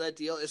 11 of that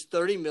deal, is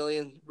 $30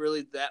 million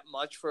really that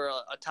much for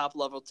a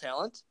top-level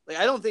talent? Like,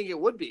 I don't think it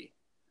would be.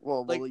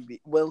 Well,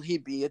 will he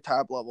be a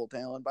top-level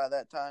talent by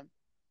that time?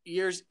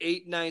 Years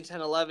 8, 9,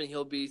 10, 11,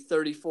 he'll be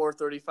 34,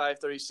 35,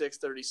 36,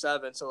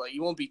 37. So, like, he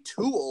won't be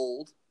too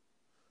old.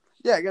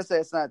 Yeah, I guess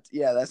that's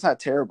not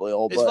terribly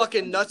old. It's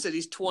fucking nuts that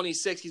he's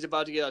 26. He's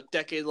about to get a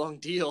decade-long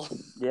deal.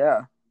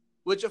 Yeah.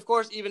 Which, of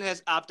course, even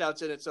has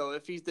opt-outs in it. So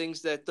if he thinks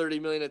that $30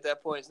 million at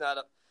that point is not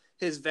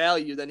his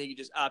value, then he can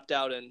just opt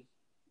out and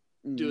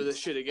do this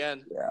shit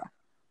again. Yeah.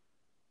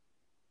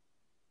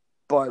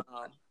 But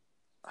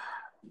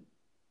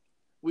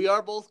we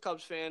are both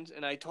Cubs fans,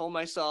 and I told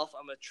myself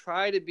I'm going to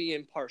try to be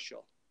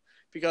impartial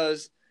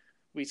because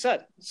we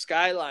said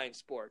Skyline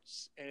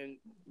Sports, and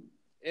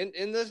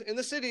in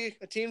the city,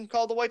 a team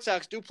called the White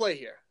Sox do play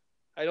here.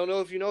 I don't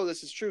know if you know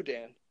this is true,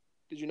 Dan.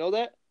 Did you know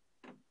that?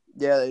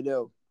 Yeah, they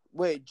do.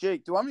 Wait,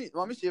 Jake, do you want me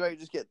to see if I can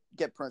just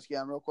get Prinsky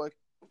on real quick?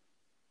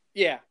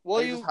 Yeah.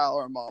 Well, just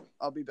holler him up.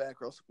 I'll be back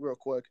real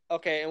quick.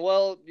 Okay, and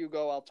while you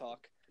go, I'll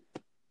talk.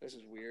 This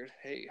is weird.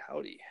 Hey,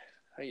 howdy.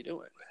 How you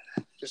doing?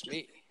 Just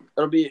me.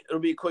 It'll be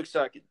a quick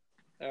second.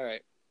 All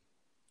right.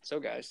 So,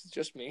 guys, it's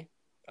just me.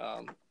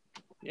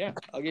 Yeah,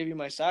 I'll give you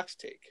my Sox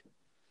take.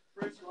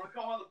 Fritz, you want to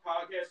come on the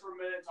podcast for a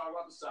minute and talk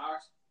about the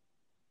Sox?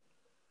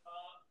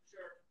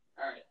 Sure.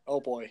 All right. Oh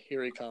boy,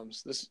 here he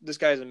comes. This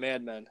guy's a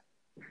madman.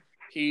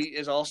 He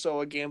is also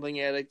a gambling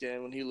addict,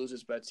 and when he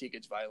loses bets, he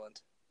gets violent.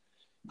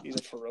 He's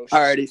a ferocious. All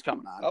right, he's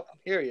coming on. Oh,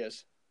 here he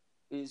is.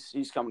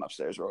 He's coming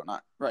upstairs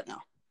right now.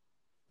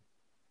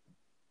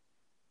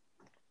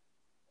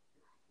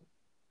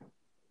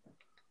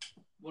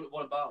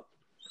 What about?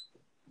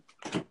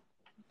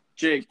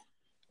 Jake,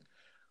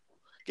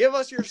 give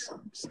us your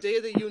State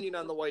of the Union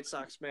on the White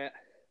Sox, Matt.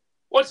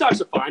 White Sox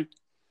are fine.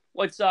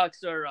 White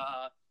Sox are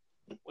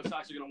going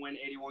to win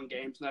 81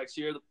 games next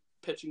year. The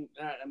pitching,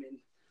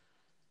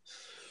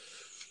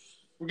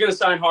 we're going to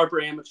sign Harper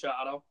and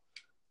Machado.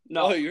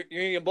 No. Oh, you're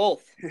going to get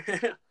both.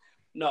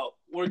 No,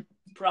 we're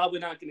probably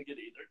not going to get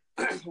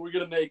either. We're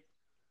going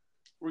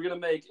to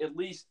make at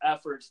least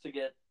efforts to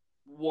get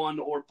one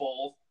or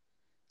both.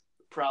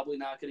 Probably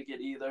not going to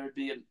get either.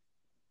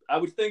 I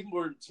would think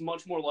it's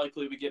much more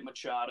likely we get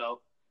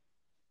Machado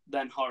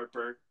than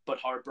Harper, but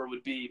Harper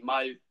would be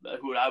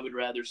who I would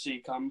rather see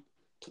come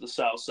to the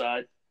South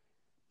Side.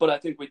 But I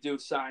think we do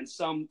sign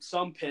some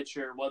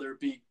pitcher, whether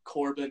it be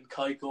Corbin,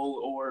 Keuchel,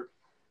 or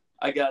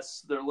I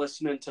guess they're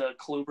listening to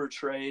Kluber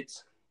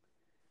trades.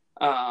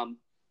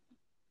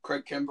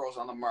 Craig Kimbrell's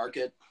on the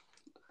market.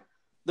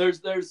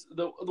 There's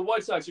the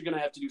White Sox are going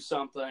to have to do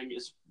something,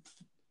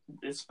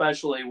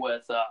 especially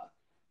with the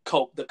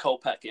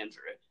Kopech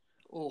injury.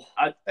 Oh,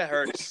 that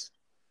hurts.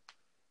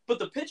 But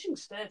the pitching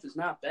staff is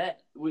not bad.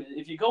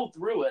 If you go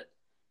through it,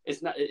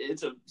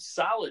 it's a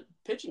solid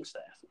pitching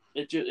staff.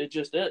 It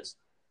just is.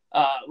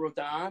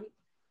 Rodon,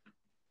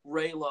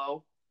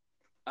 Raylo.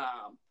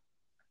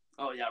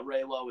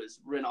 Raylo is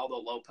Rinaldo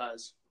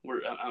Lopez.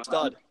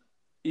 Stud.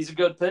 He's a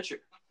good pitcher.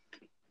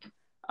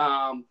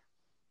 And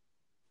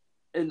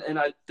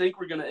I think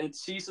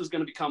Cease is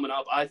gonna be coming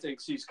up. I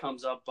think Cease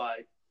comes up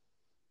by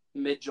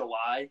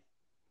mid-July,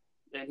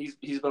 and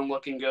he's been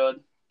looking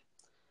good.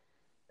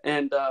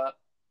 And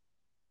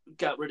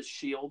got rid of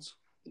Shields,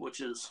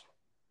 which is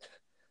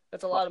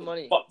That's a lot of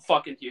money.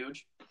 Fucking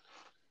huge.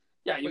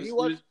 Yeah, he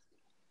was.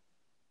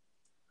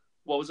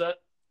 What was that?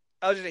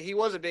 I was just saying, he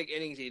was a big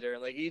innings eater.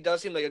 Like, he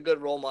does seem like a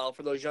good role model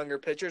for those younger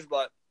pitchers,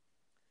 but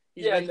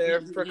he's been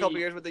there for a couple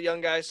years with the young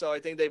guys, so I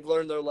think they've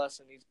learned their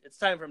lesson. It's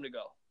time for him to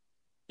go.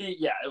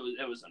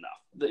 It was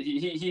enough.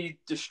 He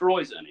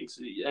destroys innings,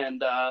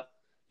 and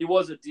he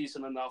was a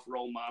decent enough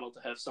role model to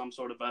have some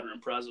sort of veteran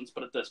presence.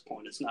 But at this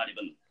point, it's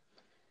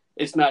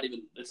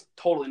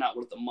totally not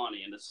worth the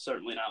money, and it's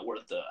certainly not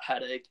worth the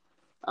headache.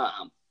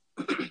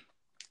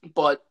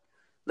 But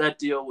that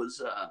deal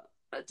was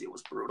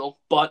brutal.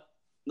 But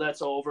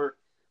that's over.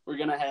 We're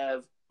gonna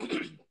have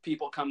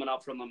people coming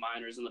up from the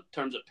minors in the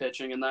terms of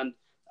pitching, and then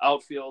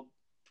outfield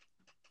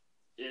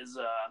is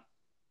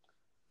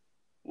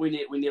we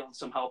need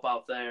some help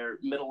out there.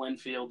 Middle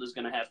infield is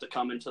gonna have to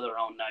come into their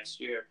own next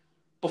year.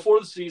 Before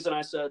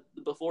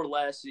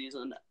last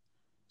season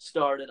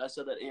started, I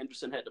said that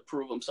Anderson had to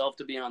prove himself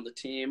to be on the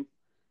team,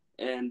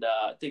 and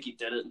I think he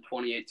did it in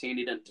 2018.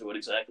 He didn't do it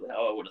exactly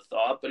how I would have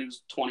thought, but he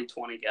was a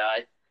 2020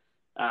 guy.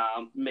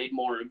 Made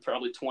more than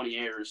probably 20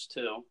 errors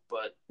too,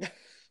 but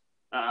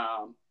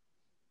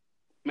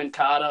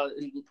Mancada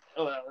and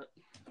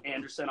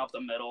Anderson up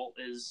the middle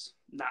is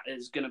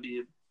going to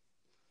be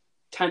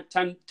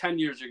 10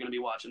 years. You're going to be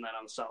watching that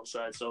on the south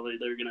side, so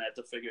they're going to have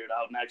to figure it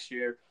out next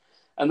year.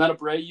 And then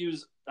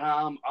Abreu's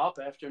up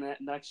after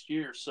next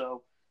year,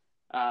 so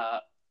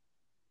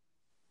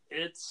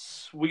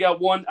we got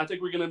one. I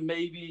think we're going to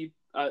maybe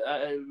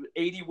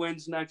 80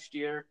 wins next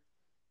year,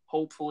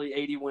 hopefully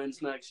 80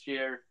 wins next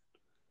year.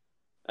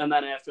 And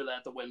then after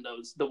that, the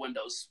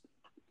window's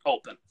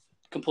open,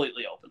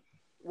 completely open.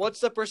 What's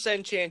the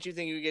 % chance you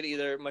think you get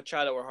either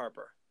Machado or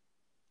Harper?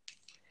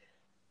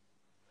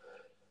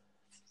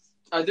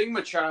 I think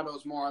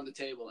Machado's more on the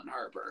table than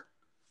Harper.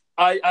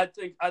 I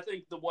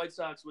think the White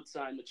Sox would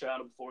sign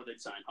Machado before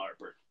they'd sign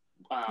Harper.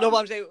 No, but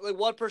I'm saying, like,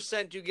 what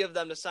 % do you give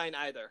them to sign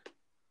either?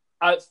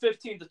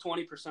 15 to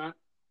 20%.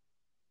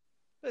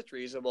 That's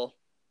reasonable.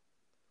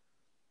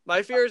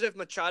 My fear is if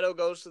Machado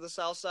goes to the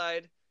south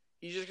side,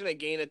 he's just going to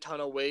gain a ton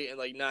of weight and,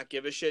 like, not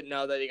give a shit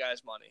now that he got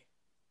his money.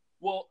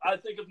 Well, I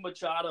think if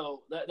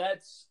Machado,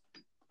 that's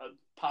a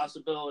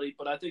possibility,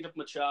 but I think if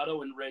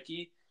Machado and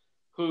Ricky,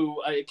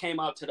 who it came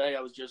out today,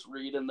 I was just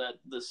reading that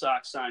the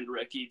Sox signed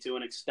Ricky to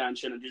an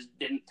extension and just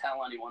didn't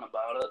tell anyone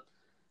about it.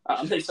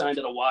 They signed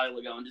it a while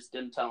ago and just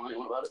didn't tell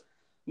anyone about it.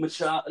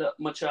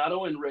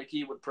 Machado and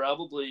Ricky would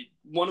probably,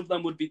 one of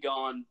them would be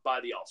gone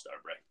by the All-Star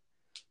break.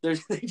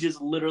 They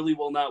just literally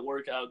will not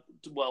work out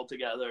well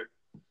together.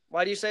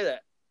 Why do you say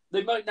that?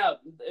 They might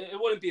not. It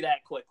wouldn't be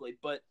that quickly,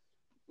 but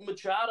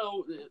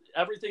Machado,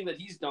 everything that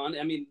he's done,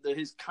 I mean,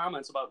 his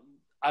comments about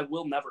I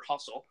will never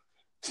hustle.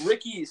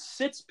 Ricky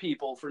sits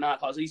people for not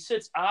hustling. He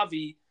sits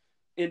Avi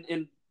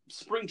in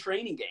spring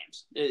training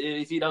games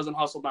if he doesn't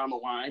hustle down the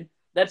line.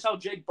 That's how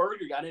Jake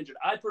Berger got injured.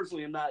 I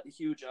personally am not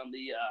huge on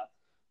the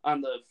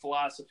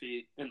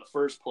philosophy in the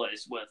first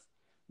place with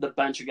the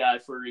bench a guy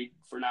for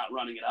not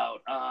running it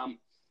out.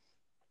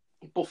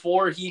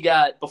 Before he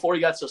got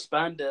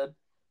suspended,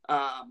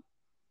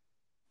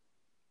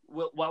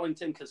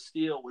 Wellington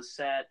Castile was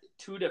sat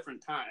 2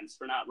 different times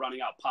for not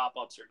running out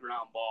pop-ups or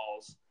ground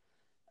balls.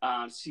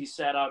 He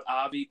sat out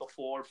Avi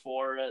before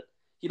for it.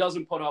 He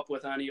doesn't put up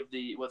with any of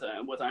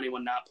with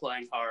anyone not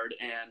playing hard,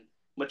 and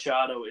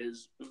Machado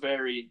is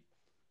very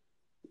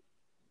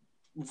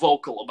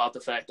vocal about the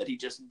fact that he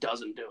just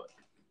doesn't do it.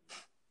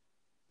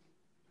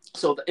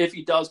 So if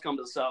he does come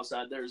to the south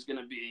side, there's going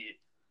to be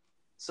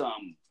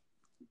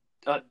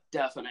a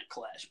definite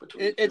clash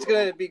between. It's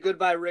going to be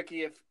goodbye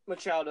Ricky if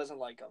Machado doesn't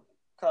like him.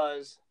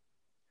 Because,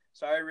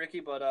 sorry Ricky,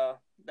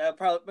 but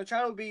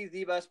Machado would be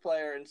the best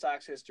player in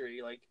Sox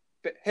history, like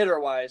hitter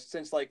wise,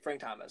 since like Frank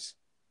Thomas.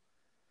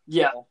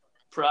 Yeah,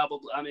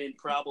 probably. I mean,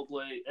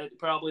 probably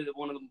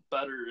one of the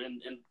better,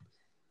 and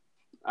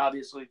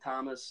obviously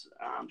Thomas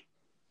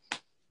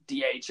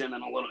DHing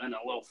and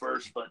a little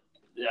first, but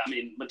yeah, I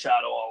mean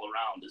Machado all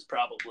around is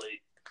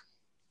probably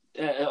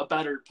a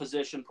better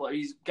position player.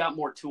 He's got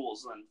more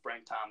tools than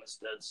Frank Thomas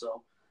did.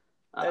 So,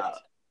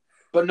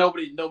 but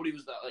nobody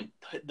was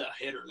the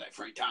hitter that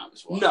Frank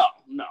Thomas was.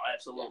 No,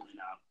 absolutely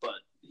not. But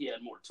he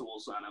had more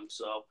tools on him.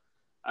 So,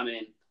 I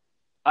mean,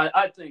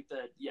 I think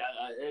that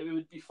it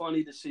would be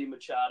funny to see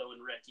Machado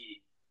and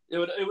Ricky. It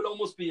would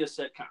almost be a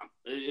sitcom.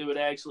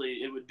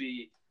 It would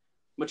be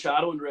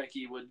Machado and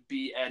Ricky would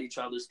be at each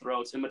other's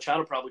throats, and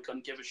Machado probably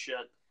couldn't give a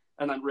shit.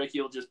 And then Ricky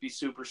will just be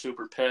super,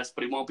 super pissed,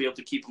 but he won't be able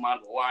to keep him out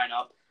of the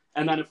lineup.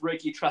 And then if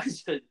Ricky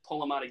tries to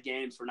pull him out of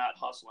games for not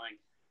hustling,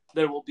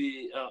 there will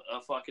be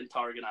a fucking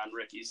target on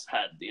Ricky's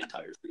head the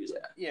entire season.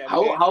 Yeah.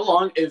 How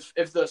long if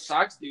the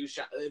Sox do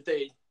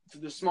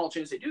the small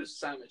chance they do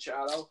sign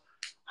Machado,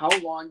 how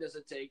long does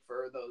it take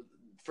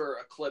for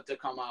a clip to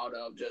come out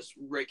of just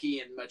Ricky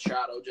and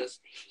Machado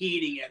just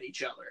heating at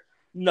each other.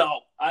 No,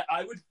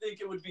 I would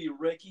think it would be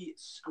Ricky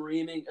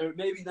screaming, or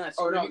maybe not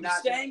screaming,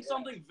 saying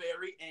something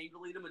very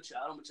angrily to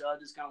Machado. Machado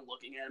just kind of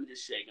looking at him,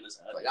 just shaking his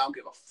head. Like, I don't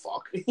give a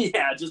fuck.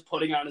 Yeah, just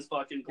putting on his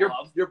fucking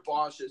glove. Your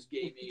boss just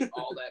gave me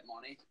all that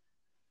money.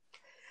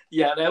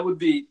 Yeah,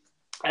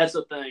 that's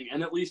the thing.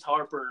 And at least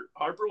Harper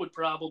would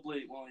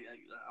probably,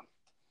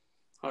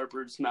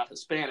 Harper's not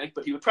Hispanic,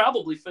 but he would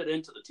probably fit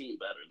into the team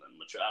better than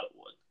Machado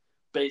would,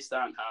 based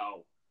on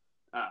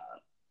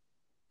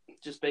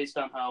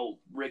how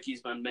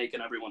Ricky's been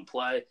making everyone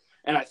play.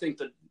 And I think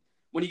that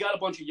when you got a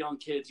bunch of young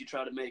kids, you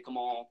try to make them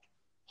all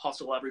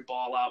hustle every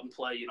ball out and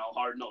play,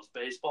 hard-nosed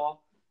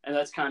baseball. And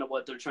that's kind of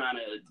what they're trying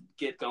to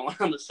get going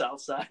on the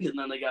south side. And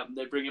then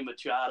they bring in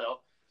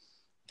Machado.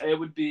 It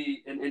would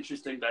be an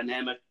interesting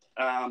dynamic.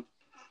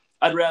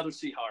 I'd rather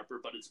see Harper,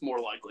 but it's more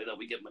likely that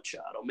we get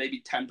Machado.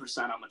 Maybe 10%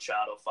 on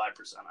Machado,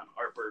 5% on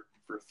Harper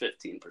for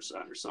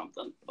 15% or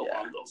something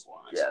along those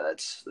lines. Yeah,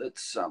 that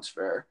sounds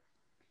fair.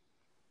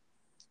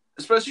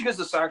 Especially because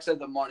the Sox had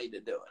the money to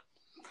do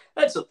it.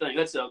 That's the thing.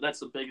 That's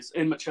the biggest.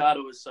 And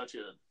Machado is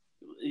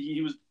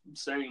he was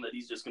saying that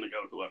he's just going to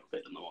go to whoever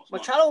paid him the most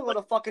money. Machado will go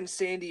to fucking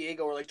San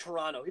Diego or like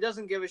Toronto. He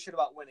doesn't give a shit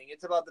about winning.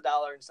 It's about the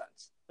dollar and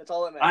cents. That's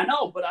all that matters. I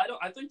know, but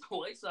I think the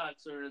White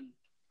Sox are in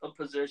a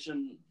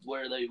position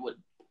where they would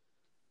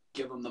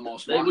give him the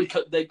most money.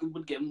 They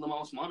would give him the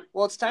most money.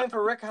 Well, it's time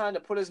for Rick Hahn to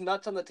put his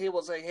nuts on the table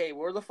and say, hey,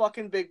 we're the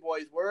fucking big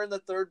boys. We're in the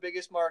third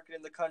biggest market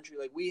in the country.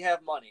 Like, we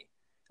have money.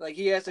 Like,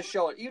 he has to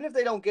show it. Even if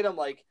they don't get him,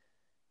 like,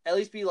 at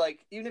least be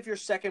like, even if you're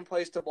second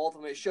place to both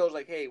of them, it shows,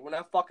 like, hey, we're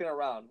not fucking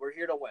around. We're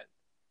here to win.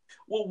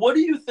 Well, what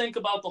do you think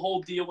about the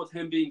whole deal with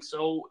him being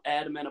so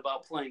adamant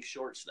about playing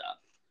shortstop?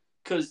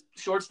 Because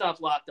shortstop's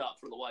locked up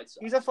for the White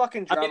Sox. He's a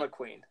fucking drama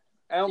queen.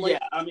 You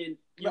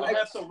would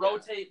have to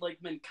rotate, like,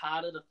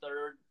 Moncada to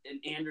third and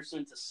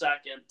Anderson to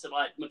second to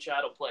let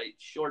Machado play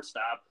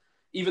shortstop,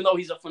 even though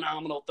he's a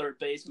phenomenal third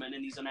baseman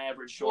and he's an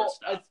average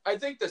shortstop. Well, I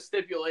think the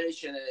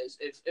stipulation is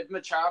if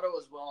Machado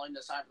is willing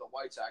to sign for the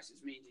White Sox, it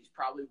means he's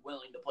probably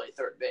willing to play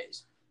third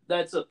base.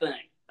 That's the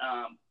thing.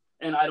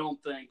 And I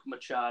don't think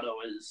Machado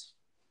is,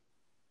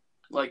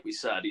 like we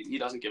said, he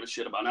doesn't give a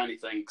shit about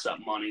anything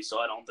except money, so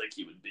I don't think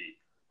he would be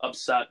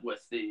upset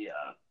with the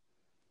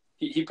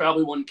he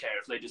probably wouldn't care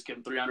if they just give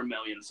him $300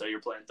 million and say you're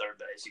playing third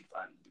base.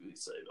 He'd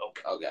say,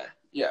 okay.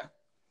 Yeah.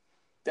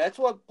 That's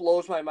what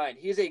blows my mind.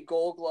 He's a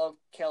Gold Glove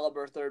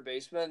caliber third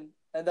baseman,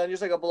 and then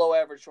just like a below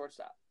average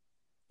shortstop.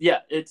 Yeah,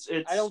 it's.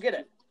 I don't get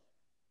it.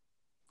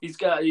 He's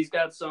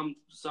got something,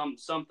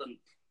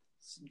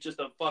 just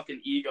a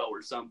fucking ego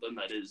or something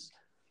that is.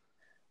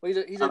 Well,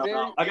 he's a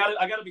very. I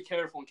gotta be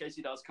careful in case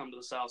he does come to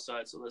the south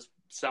side, so this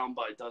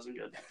soundbite doesn't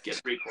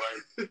get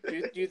replayed.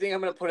 Do you think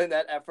I'm gonna put in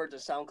that effort to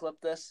sound clip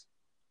this?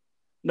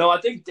 No,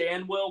 I think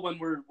Dan will when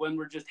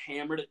we're just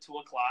hammered at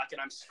 2:00 and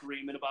I'm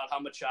screaming about how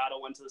Machado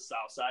went to the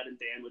south side, and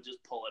Dan would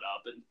just pull it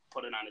up and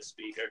put it on his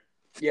speaker.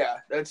 Yeah,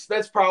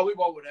 that's probably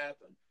what would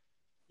happen.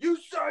 You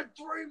said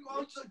 3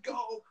 months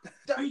ago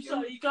that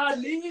he got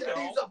me, that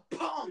he's a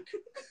punk.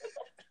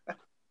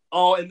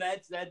 Oh, and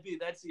that's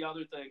the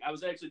other thing. I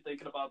was actually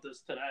thinking about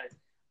this today.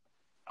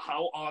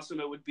 How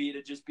awesome it would be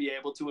to just be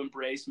able to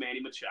embrace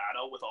Manny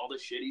Machado with all the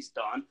shit he's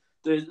done.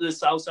 The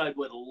south side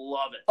would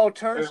love it. Oh,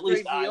 turn or at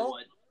least straight heel?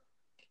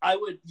 I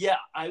would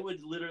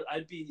literally,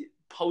 I'd be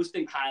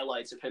posting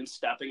highlights of him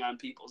stepping on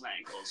people's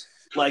ankles,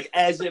 like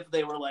as if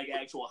they were like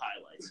actual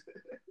highlights.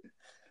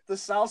 The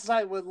South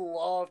Side would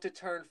love to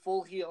turn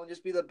full heel and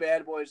just be the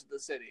bad boys of the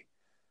city.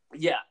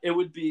 Yeah, it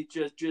would be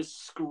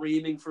just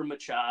screaming for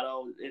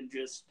Machado and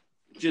just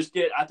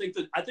get. I think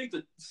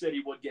the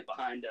city would get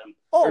behind him,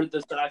 or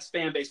the Sox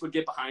fan base would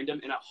get behind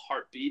him in a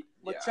heartbeat.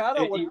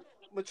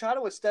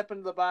 Machado would step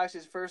into the box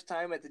his first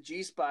time at the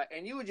G spot,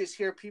 and you would just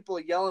hear people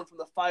yelling from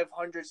the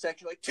 500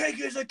 section, like, "Take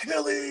his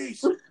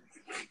Achilles!"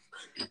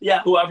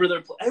 Yeah, whoever they're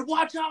playing. Hey,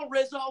 watch out,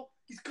 Rizzo!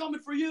 He's coming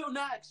for you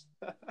next.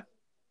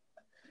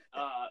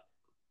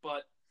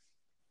 But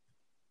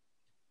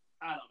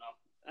I don't know.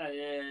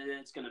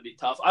 It's going to be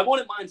tough. I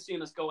wouldn't mind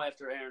seeing us go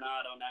after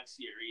Arenado next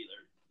year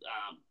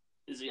either.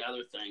 Is the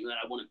other thing that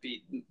I wouldn't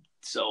be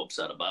so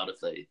upset about if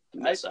they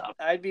miss out.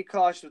 I'd be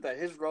cautious with that.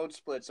 His road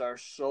splits are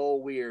so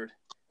weird.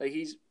 Like,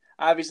 he's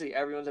obviously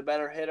everyone's a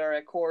better hitter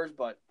at Coors,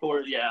 but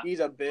he's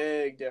a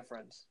big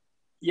difference.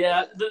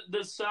 Yeah,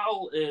 the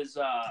Cell is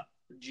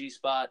G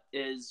Spot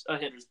is a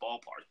hitter's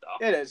ballpark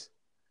though. It is.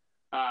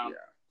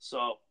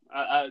 So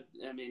I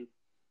mean,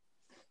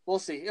 we'll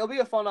see. It'll be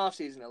a fun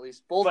offseason at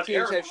least. Both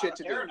teams have shit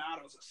to do.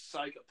 Arenado's a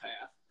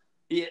psychopath.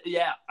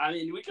 Yeah. I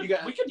mean, we could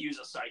use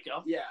a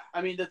psycho. Yeah,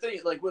 I mean the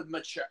thing, like with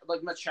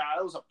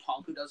Machado's a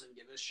punk who doesn't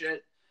give a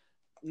shit.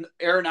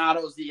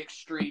 Arenado's the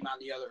extreme on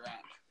the other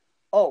end.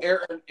 Oh,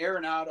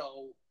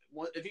 Arenado,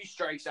 if he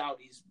strikes out,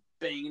 he's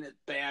banging it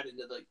bad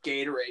into the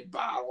Gatorade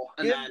bottle,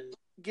 and then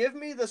give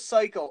me the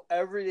psycho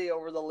every day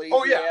over the lazy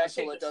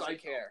asshole that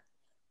doesn't care.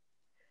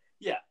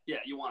 Yeah,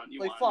 you want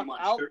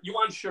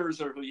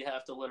Scherzer, who you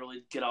have to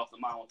literally get off the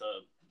mound with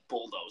a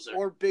bulldozer.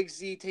 Or Big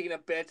Z taking a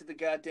bat to the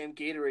goddamn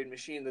Gatorade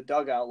machine in the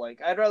dugout.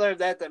 Like, I'd rather have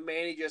that than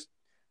Manny just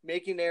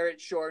making air it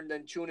short and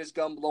then chewing his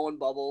gum, blowing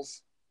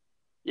bubbles.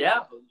 Yeah,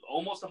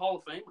 almost a Hall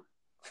of Famer.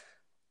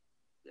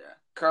 Yeah.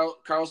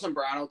 Carlos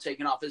Zambrano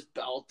taking off his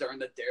belt during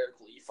the Derek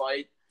Lee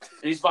fight,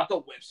 and he's about to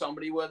whip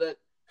somebody with it.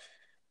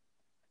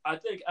 I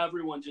think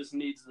everyone just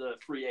needs the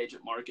free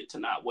agent market to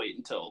not wait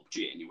until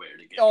January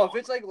to get Oh, going. if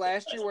it's like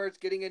last year where it's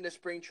getting into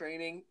spring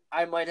training,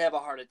 I might have a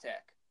heart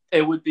attack.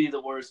 It would be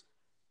the worst.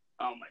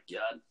 Oh my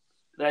god,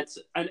 that's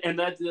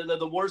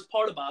the worst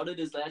part about it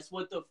is that's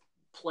what the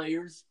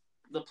players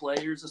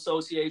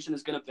association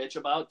is going to bitch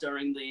about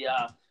during the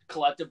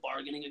collective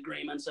bargaining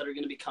agreements that are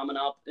going to be coming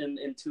up in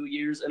 2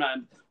 years. And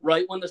I'm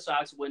right when the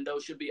Sox window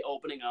should be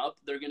opening up,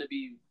 they're going to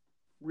be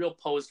real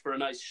posed for a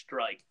nice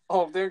strike.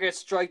 Oh, they're going to get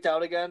striked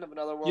out again of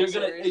another World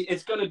Series?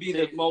 It's going to be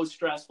the most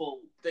stressful.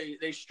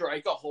 They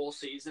strike a whole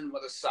season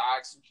with the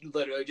Sox,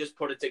 literally just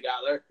put it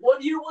together.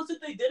 What year was it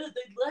they did it?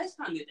 Last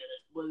time they did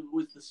it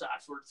was the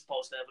Sox were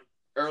supposed to have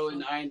Early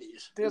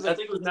 90s. I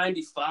think it was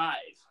 95,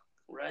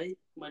 right?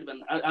 Might have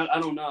been. I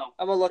don't know.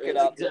 I'm going to look it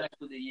up.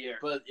 Exactly the year.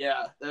 But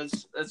yeah,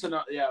 that's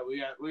enough. Yeah,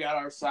 we got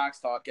our Sox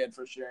talk in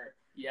for sure.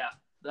 Yeah,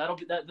 that'll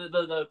be that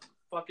the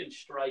fucking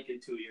strike in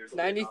 2 years.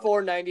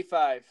 94,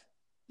 95.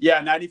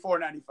 Yeah, 94,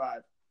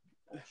 95.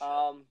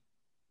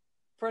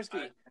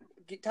 Prinsky,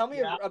 tell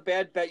me a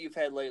bad bet you've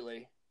had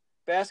lately.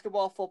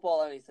 Basketball,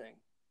 football, anything.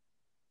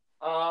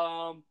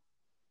 I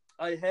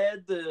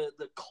had the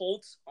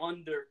Colts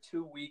under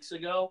 2 weeks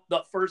ago.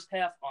 The first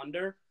half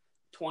under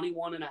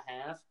 21.5.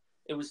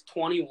 It was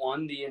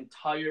 21 the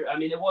entire. I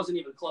mean, it wasn't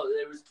even close.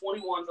 It was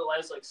 21 for the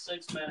last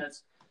 6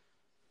 minutes.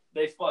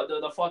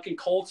 The fucking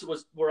Colts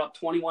were up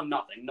 21-0.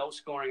 No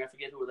scoring. I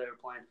forget who they were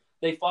playing.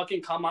 They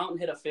fucking come out and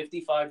hit a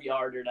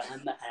 55-yarder to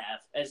end the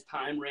half as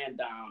time ran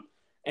down.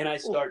 And I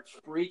start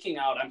freaking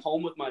out. I'm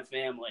home with my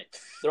family.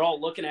 They're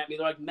all looking at me.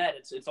 They're like, Matt,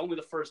 it's only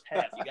the first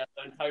half. You got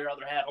the entire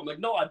other half. I'm like,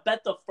 no, I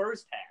bet the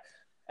first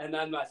half. And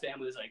then my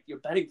family's like, you're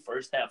betting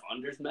first half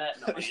unders, Matt?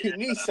 And I'm like, you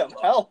need some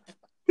help.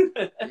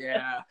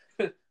 Yeah.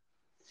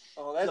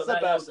 Oh, that's the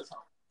best.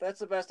 That's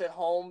the best at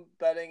home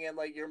betting, and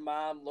your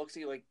mom looks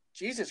at you like,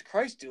 Jesus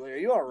Christ, Dooley, are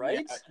you all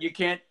right?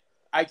 Yeah,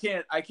 I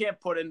can't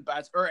put in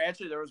bets. Or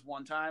actually, there was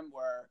one time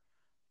where,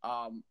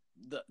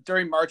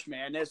 during March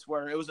Madness,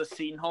 where it was a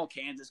Seton Hall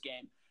Kansas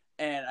game,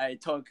 and I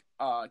took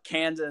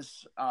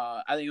Kansas.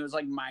 I think it was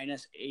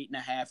minus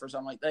 8.5 or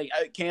something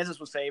Kansas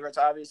was favorites,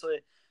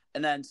 obviously,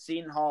 and then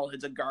Seton Hall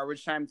hits a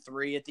garbage time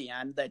 3 at the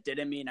end that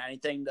didn't mean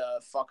anything to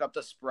fuck up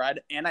the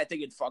spread, and I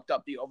think it fucked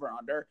up the over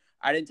under.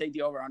 I didn't take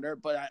the over under,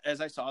 but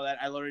as I saw that,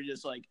 I literally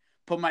just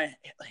put my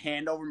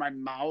hand over my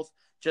mouth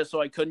just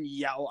so I couldn't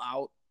yell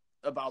out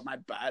about my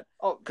bet.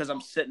 Oh, because I'm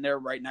sitting there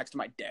right next to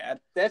my dad.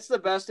 That's the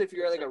best if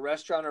you're at a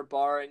restaurant or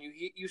bar and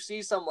you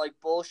see some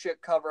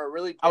bullshit cover, a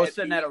really bad I was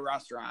sitting beat. at a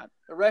restaurant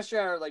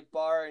or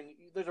bar, and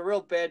there's a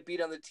real bad beat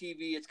on the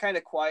TV. It's kind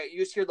of quiet. You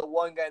just hear the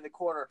one guy in the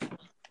corner,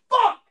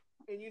 fuck,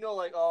 and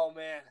oh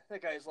man,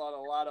 that guy's lost a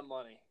lot of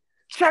money.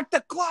 Check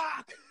the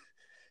clock.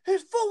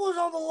 His foot was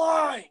on the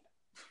line.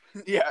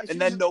 Yeah, and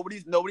then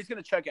nobody's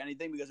gonna check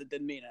anything because it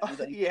didn't mean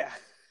anything. Yeah.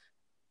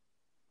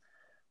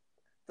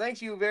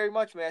 Thanks you very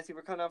much, Matthew,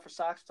 for coming on for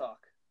Sox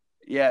Talk.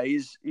 Yeah, he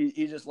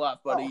just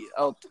left, but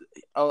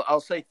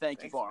I'll say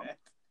thanks you for him.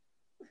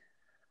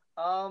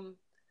 Matt.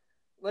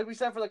 Like we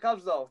said for the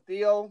Cubs though,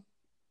 Theo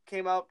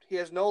came out. He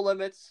has no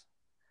limits.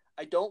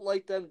 I don't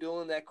like them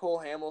doing that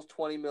Cole Hamels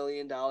 $20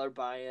 million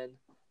buy-in.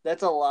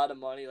 That's a lot of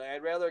money.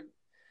 I'd rather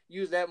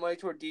use that money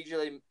toward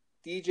DJ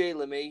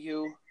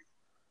LeMahieu.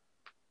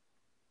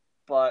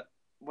 But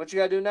what you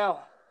gotta do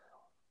now?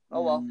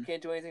 Oh well,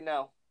 can't do anything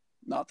now.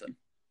 Nothing.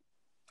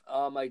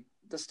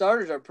 The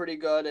starters are pretty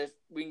good. If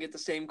we can get the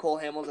same Cole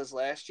Hamels as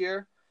last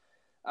year,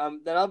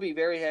 then I'll be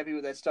very happy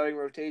with that starting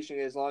rotation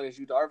as long as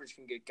Yu Darvish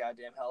can get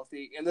goddamn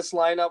healthy. In this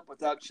lineup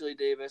without Chili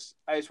Davis,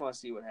 I just want to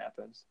see what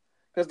happens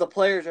because the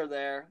players are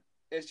there.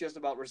 It's just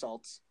about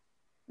results.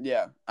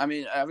 Yeah, I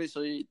mean,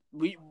 obviously,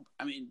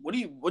 what do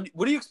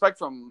you expect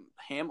from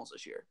Hamels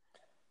this year?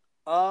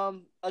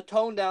 A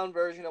toned down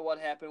version of what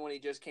happened when he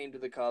just came to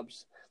the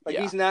Cubs.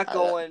 He's not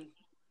going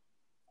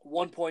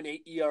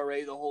 1.8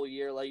 ERA the whole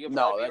year. You'll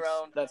probably be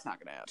around that's not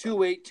gonna happen.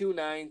 2.8,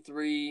 2.9,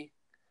 3.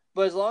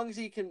 But as long as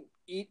he can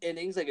eat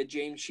innings like a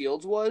James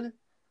Shields would,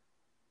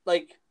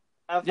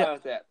 I'm fine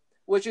with that.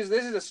 This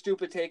is a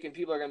stupid take and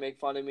people are gonna make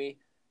fun of me.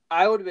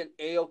 I would have been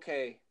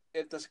A-okay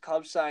if the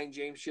Cubs signed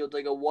James Shields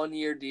a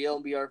 1-year deal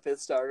and be our 5th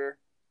starter.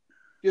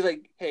 Just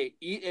hey,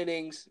 eat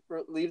innings,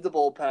 leave the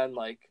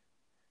bullpen,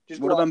 just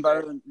would have been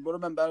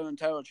better than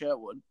Tyler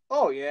Chatwood.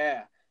 Oh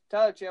yeah.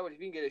 Tyler Chatwood, if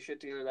he can get his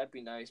shit together, that'd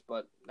be nice,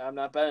 but I'm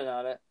not betting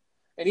on it.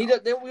 And we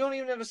don't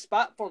even have a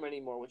spot for him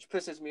anymore, which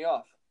pisses me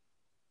off.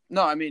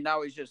 No, I mean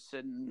now he's just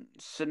sitting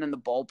in the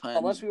bullpen.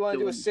 Unless we want to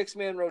do a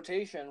 6-man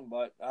rotation,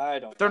 but I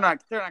don't. They're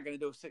not going to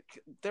do a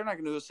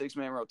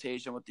 6-man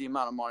rotation with the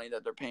amount of money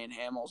that they're paying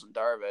Hamels and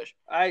Darvish.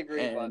 I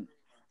agree, and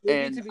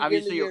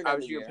obviously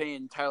you're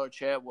paying Tyler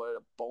Chatwood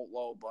a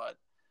boatload, but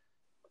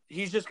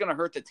he's just going to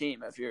hurt the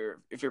team if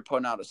you're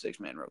putting out a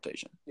 6-man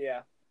rotation.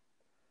 Yeah.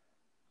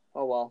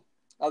 Oh well.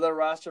 Other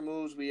roster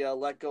moves: we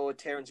let go of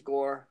Terrence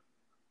Gore,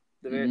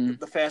 Mhm.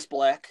 the fast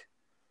black.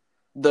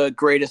 The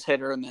greatest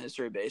hitter in the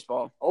history of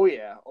baseball. Oh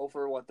yeah,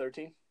 over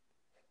 13.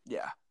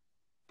 Yeah.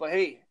 But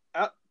hey,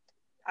 I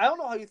don't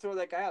know how you throw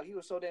that guy out. He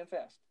was so damn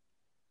fast.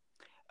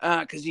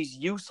 Because he's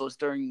useless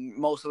during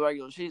most of the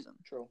regular season.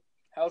 True.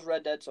 How's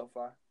Red Dead so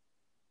far?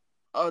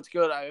 Oh, it's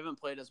good. I haven't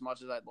played as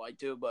much as I'd like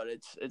to, but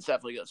it's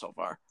definitely good so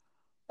far.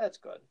 That's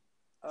good.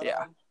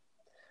 Yeah.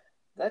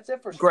 That's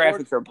it for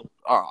sports. Graphics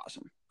are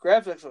awesome.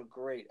 Graphics are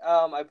great.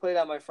 I played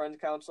on my friend's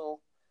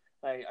console.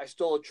 I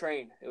stole a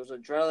train. It was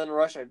an adrenaline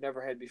rush I've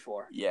never had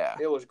before. Yeah.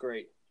 It was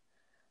great.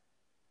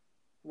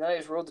 Then I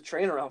just rode the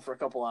train around for a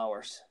couple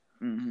hours.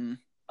 Mm-hmm.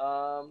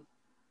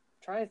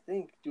 Trying to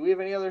think. Do we have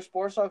any other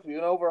sports talk? We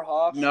went over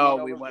Hawks.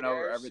 No, we went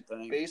over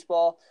everything.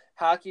 Baseball.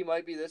 Hockey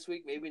might be this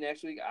week, maybe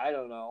next week. I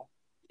don't know.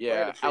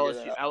 Yeah,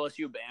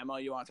 LSU,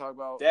 Bama. You want to talk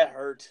about? That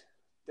hurt.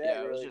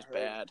 It was just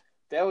bad.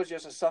 That was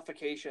just a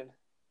suffocation.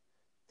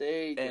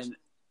 I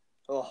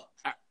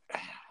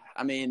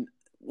mean,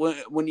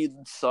 when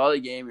you saw the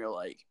game, you're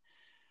like,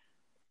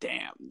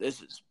 damn,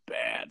 this is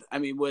bad. I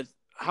mean, with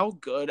how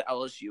good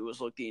LSU has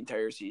looked the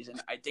entire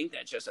season, I think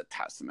that's just a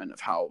testament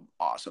of how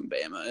awesome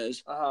Bama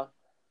is. Uh-huh.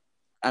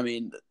 I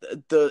mean,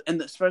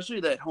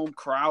 especially that home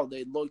crowd,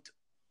 they looked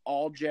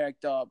all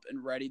jacked up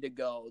and ready to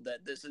go.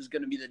 That this is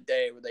going to be the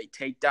day where they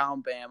take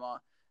down Bama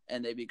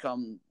and they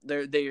become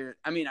they're.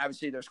 I mean,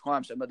 obviously there's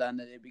Clemson, but then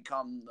they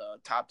become the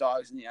top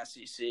dogs in the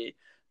SEC.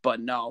 But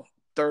no,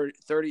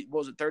 30 what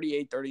was it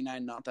 38,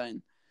 39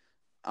 nothing.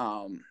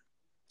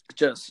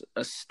 Just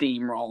a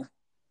steamroll.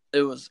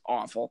 It was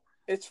awful.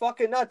 It's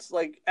fucking nuts.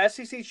 Like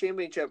SEC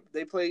championship,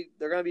 they're going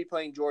to be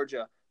playing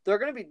Georgia. They're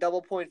going to be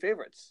double point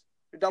favorites.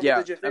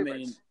 Double-digit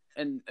favorites.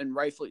 I mean, and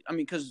rightfully,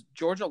 because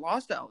Georgia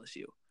lost to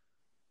LSU.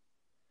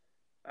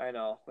 I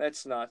know.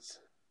 That's nuts.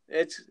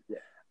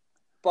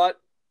 But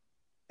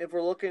if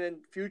we're looking in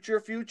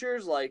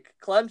futures, like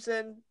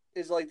Clemson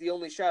is like the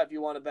only shot if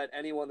you want to bet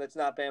anyone that's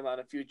not Bama on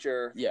a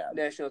future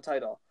national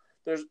title.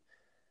 There's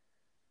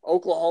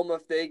Oklahoma,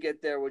 if they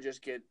get there, would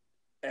just get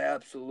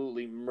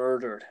absolutely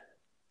murdered.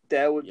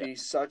 That would be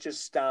such a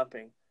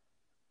stomping.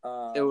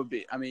 It would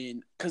be.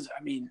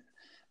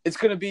 It's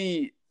going to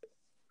be.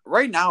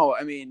 Right now,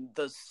 I mean,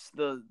 the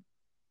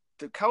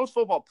college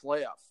football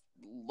playoff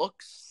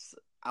looks,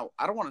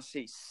 I don't want to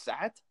say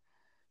set,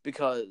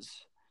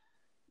 because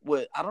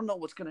I don't know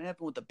what's going to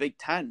happen with the Big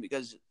Ten,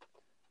 because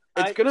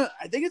I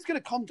think it's going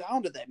to come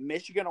down to that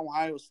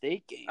Michigan-Ohio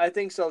State game. I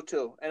think so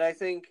too. And I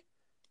think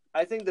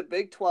the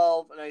Big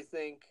 12 and I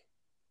think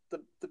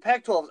the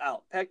Pac-12's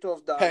out.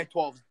 Pac-12's done.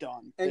 Pac-12's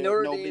done. And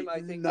Notre Dame, I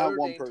think Notre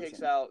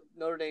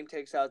Dame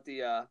takes out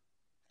the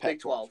Big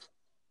 12.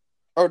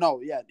 Or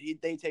no, yeah,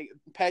 they take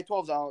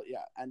Pac-12's out, yeah,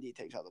 and he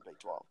takes out the Big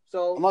 12.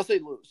 So unless they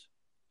lose,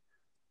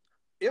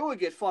 it would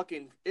get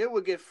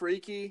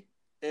freaky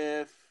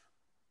if,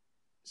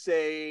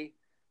 say,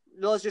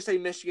 let's just say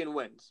Michigan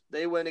wins.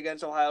 They win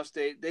against Ohio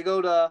State. They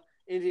go to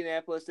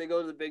Indianapolis. They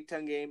go to the Big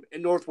Ten game,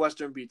 and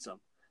Northwestern beats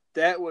them.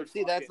 That would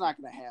that's not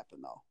going to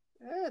happen though.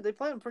 Yeah, they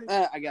play them pretty.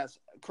 I guess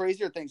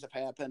crazier things have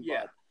happened.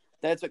 Yeah, but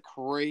that's a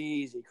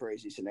crazy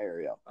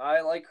scenario.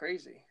 I like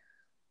crazy.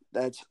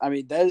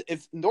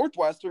 If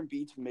Northwestern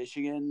beats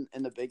Michigan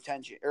in the Big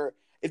Ten, or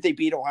if they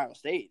beat Ohio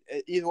State,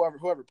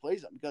 whoever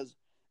plays them, because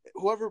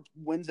whoever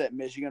wins that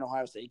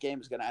Michigan-Ohio State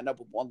game is going to end up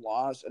with one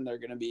loss, and they're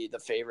going to be the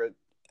favorite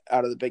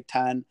out of the Big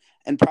Ten,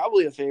 and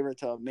probably a favorite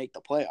to make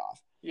the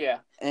playoff. Yeah.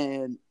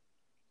 And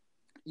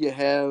you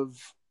have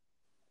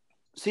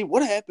 – see,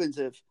 what happens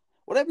if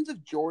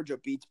Georgia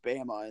beats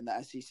Bama in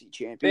the SEC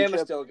championship?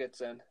 Bama still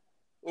gets in.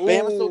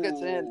 Bama still gets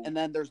in, and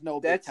then there's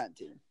no Big Ten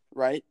team,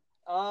 right?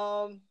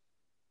 Because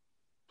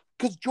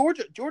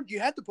Georgia, you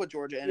had to put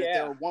Georgia in if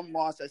they're a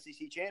one-loss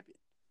SEC champion.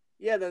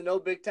 Yeah, then no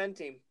Big Ten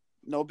team.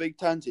 No Big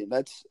Ten team.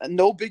 That's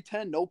no Big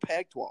Ten, no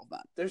Pac-12 then.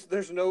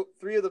 There's no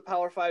 3 of the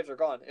Power 5s are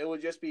gone. It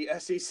would just be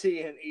SEC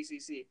and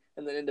ACC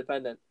and then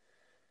independent.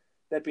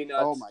 That'd be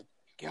nuts. Oh my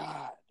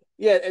god.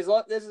 Yeah,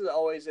 this is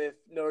always if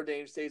Notre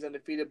Dame stays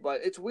undefeated,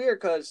 but it's weird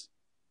because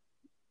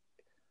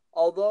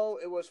although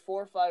it was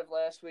 4-5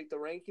 last week, the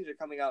rankings are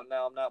coming out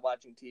now. I'm not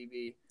watching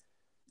TV.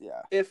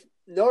 Yeah. If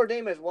Notre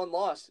Dame has one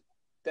loss,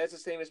 that's the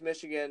same as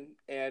Michigan,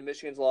 and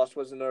Michigan's loss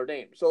was to Notre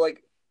Dame. So,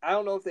 I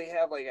don't know if they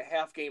have, a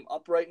half game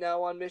up right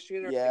now on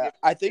Michigan. Or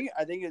I think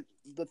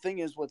the thing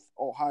is with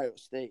Ohio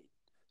State.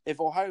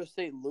 If Ohio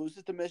State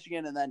loses to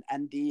Michigan and then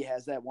ND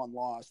has that one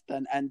loss,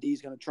 then ND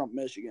is going to trump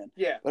Michigan.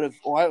 Yeah. But if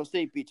Ohio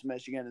State beats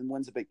Michigan and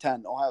wins the Big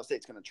Ten, Ohio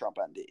State's going to trump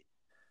ND.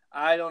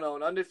 I don't know.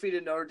 An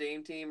undefeated Notre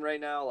Dame team right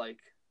now,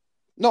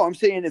 No, I'm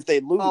saying if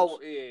they lose.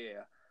 Oh,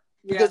 yeah.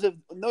 Because if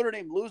Notre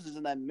Dame loses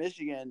and then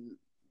Michigan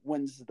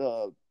wins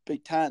the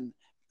Big Ten,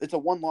 it's a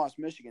one-loss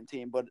Michigan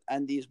team, but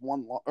ND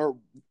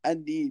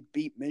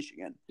beat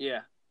Michigan.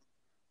 Yeah.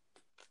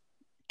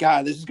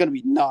 God, this is going to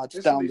be nuts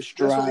down the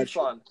stretch. This will be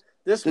fun.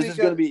 This is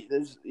going to be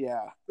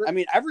yeah. I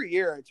mean, every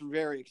year it's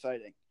very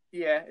exciting.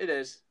 Yeah, it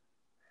is.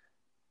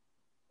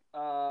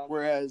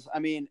 Whereas, I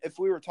mean, if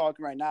we were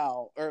talking right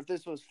now, or if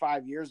this was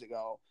 5 years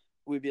ago,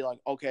 we'd be like,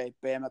 okay,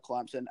 Bama,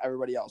 Clemson,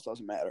 everybody else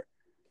doesn't matter.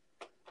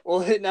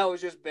 Well, now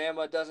it's just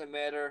Bama. It doesn't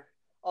matter.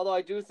 Although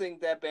I do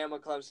think that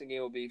Bama-Clemson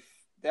game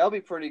that'll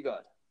be pretty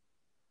good.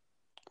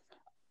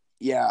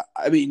 Yeah,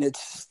 I mean,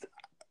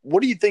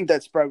 what do you think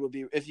that spread would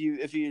be if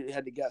you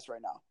had to guess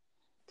right now?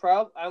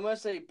 I'm going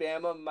to say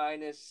Bama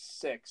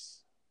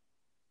 -6.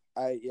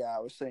 I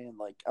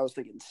was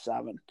thinking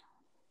 7.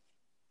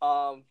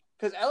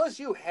 Because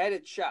LSU had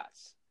its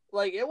shots.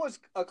 Like, it was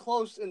a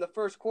close in the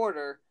first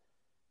quarter,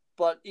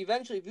 but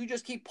eventually, if you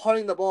just keep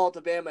punting the ball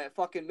to Bama at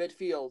fucking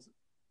midfield,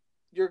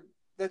 you're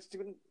just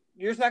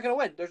not going to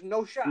win. There's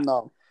no shot.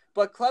 No.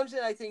 But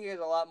Clemson, I think, has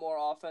a lot more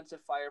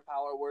offensive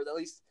firepower where at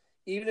least,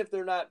 even if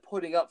they're not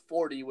putting up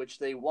 40, which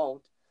they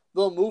won't,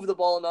 they'll move the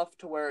ball enough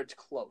to where it's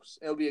close.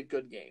 It'll be a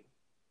good game.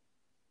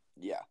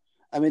 Yeah.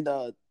 I mean,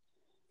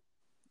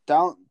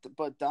 down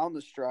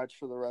the stretch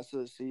for the rest of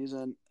the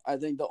season, I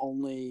think the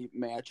only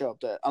matchup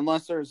that,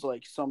 unless there's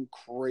like some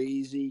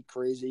crazy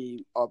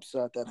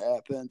upset that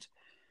happens,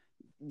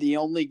 the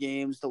only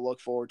games to look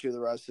forward to the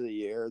rest of the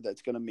year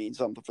that's going to mean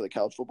something for the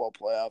college football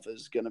playoff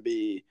is going to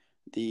be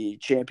the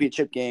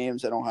championship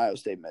games at Ohio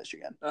State,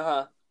 Michigan.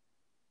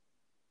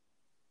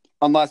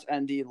 Unless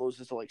ND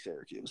loses to like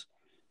Syracuse.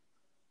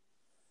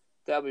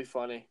 That'd be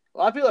funny. A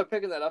lot of people are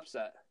picking that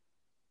upset.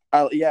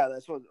 Yeah,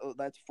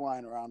 that's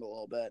flying around a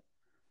little bit.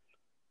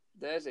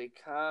 That is a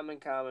common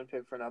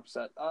pick for an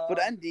upset. But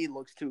ND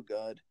looks too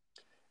good.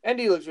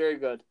 ND looks very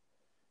good.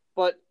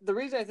 But the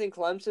reason I think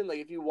Clemson, like,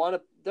 if you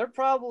want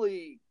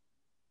to,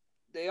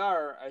 they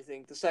are, I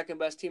think, the second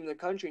best team in the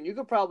country, and you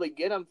could probably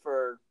get them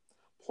for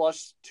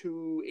plus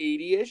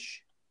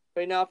 280-ish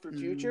right now for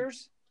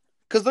futures.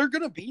 Because they're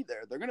going to be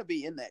there. They're going to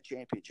be in that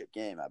championship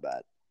game, I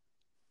bet.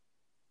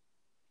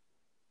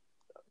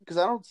 Because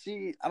I don't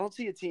see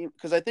a team,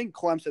 because I think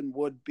Clemson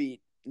would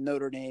beat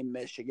Notre Dame,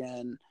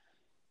 Michigan,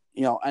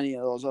 any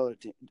of those other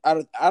teams.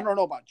 I don't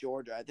know about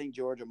Georgia. I think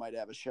Georgia might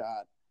have a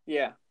shot.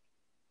 Yeah.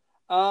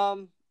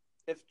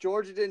 If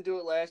Georgia didn't do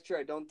it last year,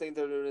 I don't think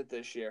they're doing it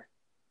this year.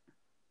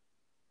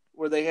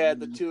 Where they had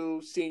the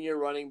 2 senior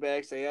running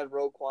backs, they had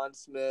Roquan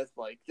Smith,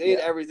 like they had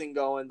everything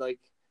going. Like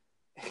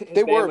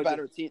they were a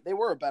better team. They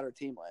were a better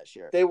team last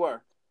year. They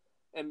were,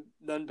 and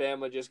then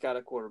Bama just got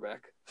a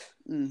quarterback.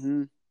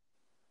 Mm-hmm.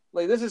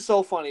 Like, this is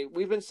so funny.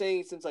 We've been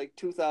saying since like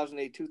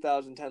 2008,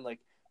 2010, like,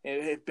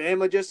 if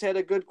Bama just had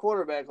a good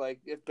quarterback,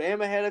 like if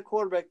Bama had a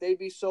quarterback, they'd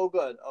be so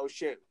good. Oh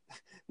shit!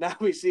 Now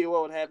we see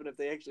what would happen if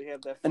they actually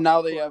have that. And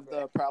now they have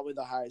probably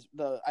the highest.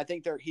 I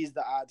think he's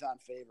the odds-on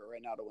favorite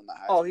right now to win the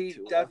Heisman. Oh, he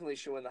definitely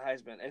should win the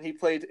Heisman, and he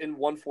played in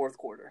 1/4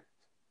 quarter.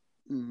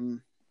 Mm-hmm.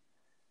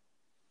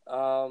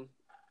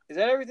 Is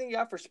that everything you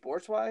got for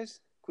sports wise?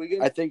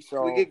 I think so.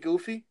 Can we get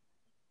goofy?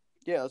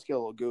 Yeah, let's get a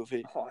little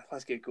goofy. Oh,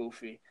 let's get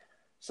goofy.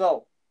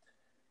 So,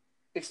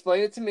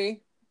 explain it to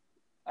me.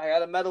 I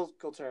got a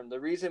medical term. The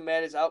reason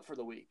Matt is out for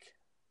the week.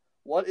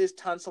 What is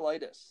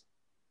tonsillitis?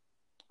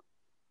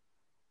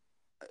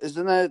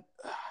 Doesn't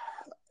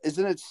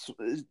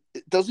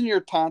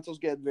your tonsils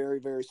get very,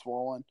 very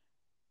swollen?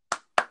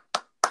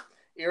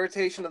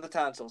 Irritation of the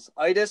tonsils.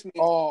 Itis means.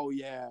 Oh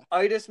yeah.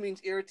 Itis means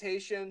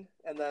irritation,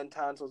 and then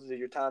tonsils is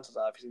your tonsils,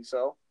 obviously.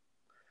 So,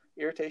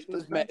 irritation.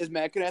 Is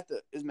Matt gonna have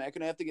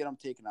to get them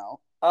taken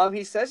out?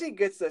 He says he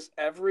gets this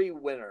every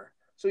winter.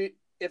 So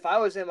if I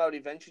was him, I would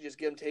eventually just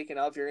get him taken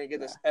out. If you're gonna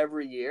get this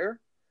every year,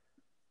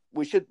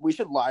 we should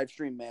live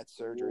stream Matt's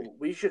surgery. Ooh,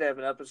 we should have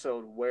an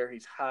episode where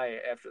he's high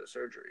after the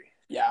surgery.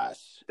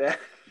 Yes.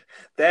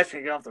 That's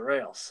gonna get off the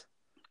rails.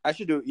 I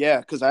should do it,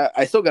 yeah, because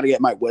I still got to get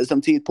my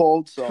wisdom teeth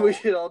pulled. So we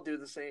should all do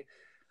the same.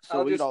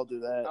 So we should all do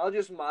that. I'll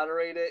just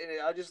moderate it,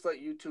 and I'll just let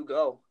you two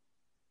go.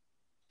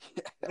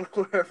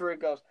 Wherever it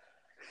goes.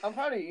 I'm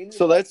proud of you.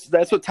 So that's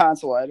what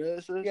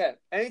tonsillitis is? Yeah.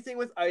 Anything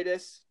with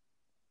itis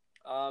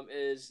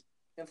is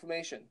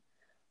inflammation.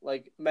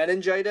 Like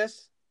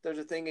meningitis, there's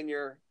a thing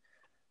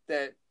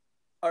that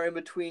are in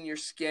between your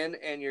skin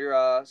and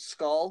your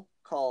skull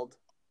called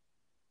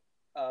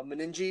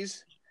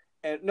meninges.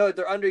 And no,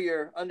 they're under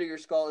your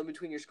skull, in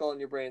between your skull and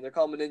your brain. They're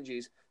called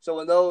meninges. So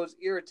when those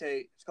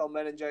irritate, it's called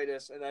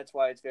meningitis, and that's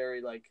why it's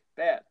very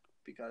bad,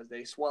 because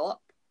they swell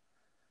up.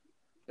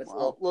 That's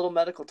a little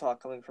medical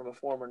talk coming from a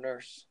former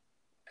nurse,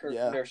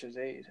 nurse's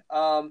aide.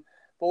 But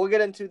we'll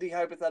get into the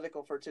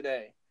hypothetical for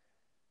today.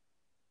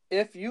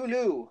 If you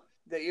knew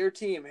that your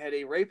team had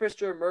a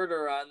rapist or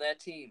murderer on that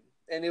team,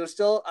 and he was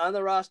still on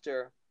the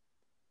roster,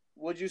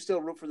 would you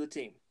still root for the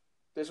team?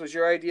 This was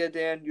your idea,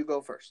 Dan. You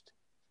go first.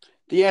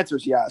 The answer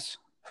is yes.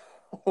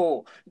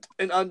 Oh,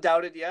 an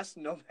undoubted yes?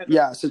 No matter.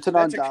 Yes, it's an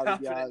That's undoubted a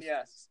confident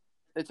yes.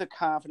 It's a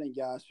confident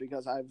yes,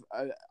 because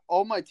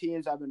all my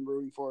teams I've been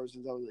rooting for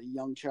since I was a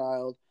young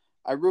child.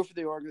 I root for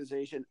the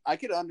organization. I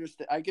could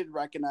understand. I could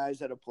recognize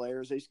that a player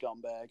is a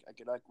scumbag. I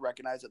could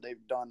recognize that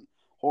they've done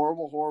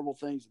horrible, horrible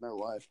things in their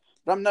life.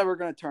 But I'm never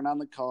going to turn on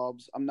the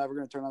Cubs. I'm never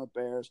going to turn on the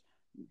Bears,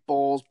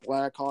 Bulls,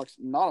 Blackhawks.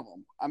 None of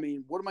them. I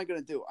mean, what am I going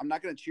to do? I'm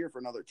not going to cheer for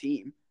another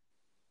team.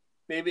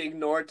 Maybe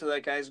ignore it till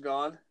that guy's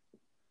gone.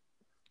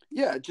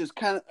 Yeah, just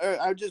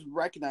I just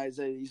recognize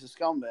that he's a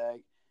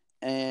scumbag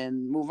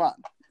and move on.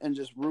 and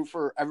just root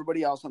for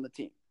everybody else on the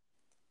team.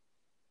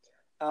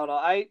 I don't know.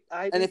 I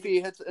And if he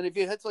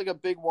hits like a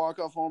big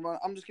walk-off home run,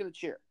 I'm just gonna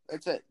cheer.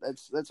 That's it.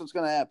 That's what's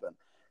gonna happen.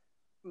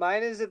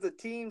 Mine is if the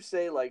team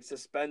say like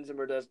suspends him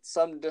or does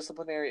some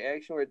disciplinary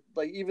action where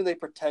like even they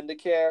pretend to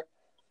care.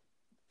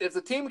 If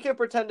the team can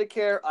pretend to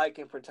care, I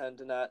can pretend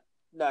to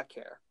not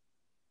care.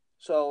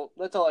 So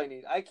that's all I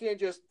need. I can't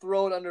just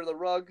throw it under the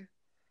rug.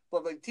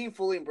 But if the team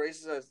fully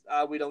embraces us,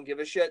 we don't give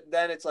a shit.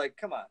 Then it's like,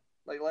 come on,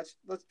 like let's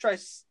try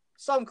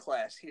some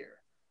class here.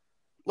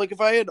 Like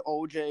if I had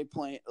OJ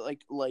playing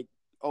like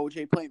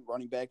OJ playing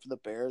running back for the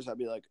Bears, I'd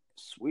be like,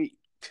 sweet.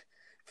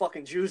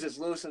 Fucking Jews is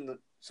loose in the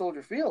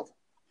Soldier Field.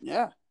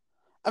 Yeah.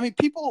 I mean,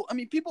 people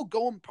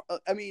go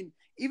and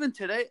even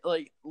today,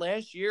 like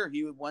last year,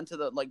 he went to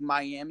the like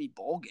Miami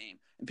Bowl game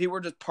and people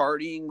were just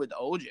partying with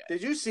OJ.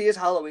 Did you see his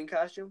Halloween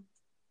costume?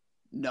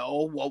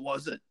 No, what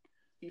was it?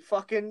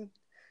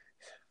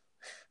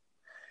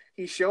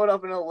 He showed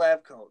up in a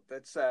lab coat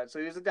that said, so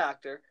he was a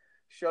doctor,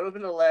 showed up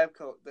in a lab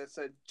coat that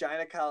said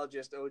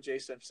gynecologist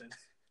OJ Simpson.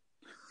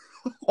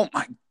 Oh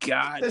my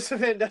God. This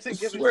man doesn't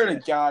give a shit. I swear to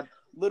God.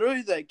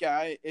 Literally that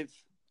guy, if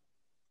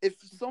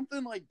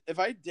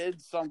I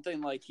did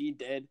something like he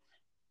did,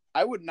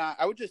 I would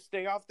just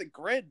stay off the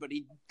grid, but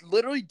he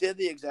literally did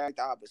the exact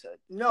opposite.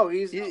 No,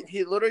 he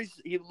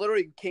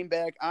literally came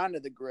back onto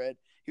the grid.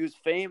 He was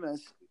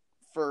famous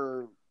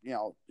for,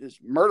 his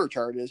murder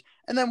charges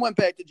and then went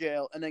back to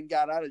jail and then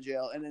got out of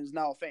jail and is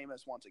now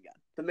famous once again.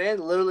 The man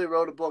literally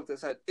wrote a book that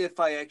said, if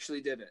I actually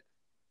did it.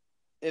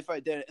 If I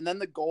did it. And then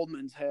the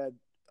Goldmans had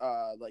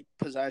like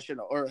possession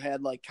or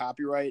had like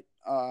copyright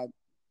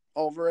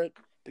over it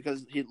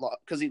because he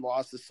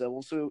lost the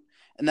civil suit,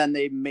 and then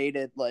they made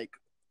it like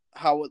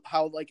how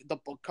like the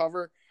book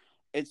cover,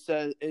 it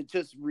says, it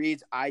just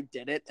reads I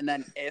did it, and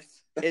then if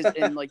is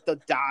in like the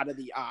dot of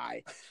the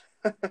I.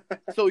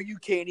 So you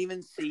can't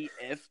even see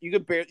if. You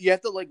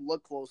have to like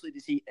look closely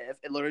to see if.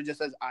 It literally just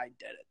says I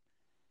did it.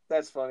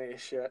 That's funny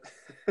as shit.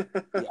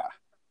 Yeah.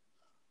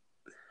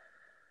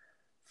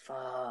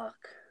 Fuck.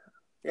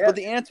 Yeah. But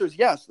the answer is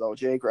yes, though,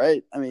 Jake.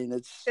 Right? I mean,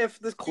 it's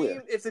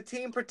clear. If the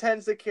team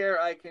pretends to care,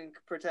 I can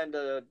pretend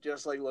to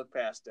just like look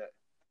past it.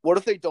 What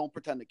if they don't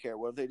pretend to care?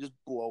 What if they just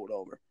blow it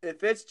over?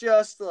 If it's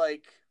just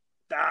like,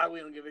 we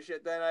don't give a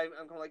shit, then I'm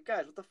kind of like,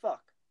 guys, what the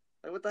fuck?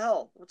 Like, what the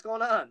hell? What's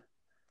going on?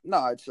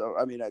 No, it's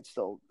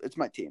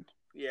my team.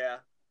 Yeah.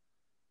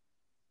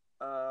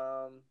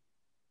 I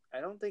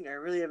don't think I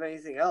really have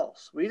anything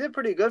else. We did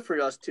pretty good for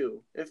us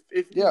too. If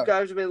you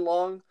guys have been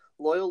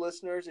loyal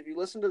listeners, if you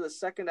listen to the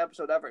second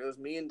episode ever, it was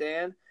me and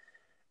Dan,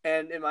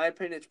 and in my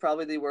opinion, it's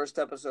probably the worst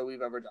episode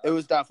we've ever done. It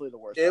was definitely the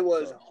worst. It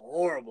was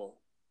horrible.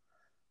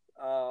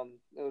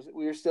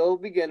 We were still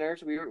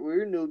beginners. We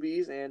were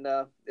newbies, and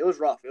it was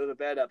rough. It was a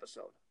bad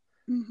episode.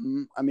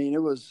 Mm-hmm. I mean,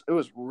 it was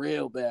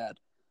real bad.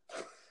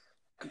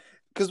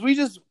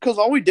 Because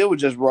all we did was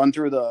just run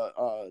through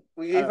the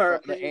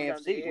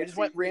AFC. We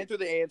just ran through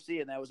the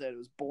AFC, and that was it. It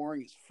was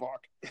boring as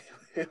fuck.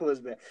 It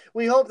was bad.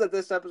 We hope that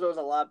this episode is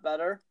a lot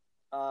better.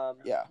 Yeah.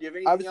 Do you have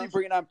anything Obviously, else?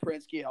 bringing on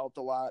Prinsky helped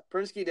a lot.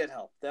 Prinsky did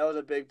help. That was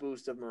a big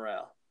boost of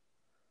morale.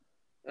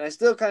 And I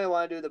still kind of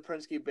want to do the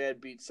Prinsky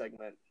bad beat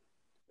segment.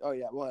 Oh,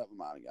 yeah. We'll have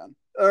him on again.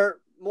 Or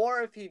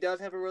more, if he does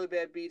have a really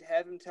bad beat,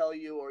 have him tell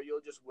you, or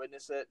you'll just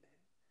witness it.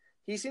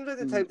 He seems like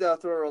the type that'll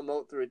throw a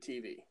remote through a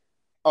TV.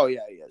 Oh,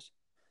 yeah, he is.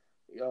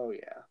 Oh,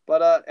 yeah.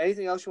 But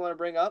anything else you want to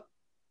bring up?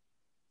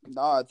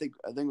 No, I think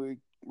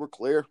we're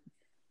clear.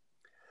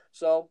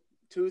 So,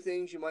 two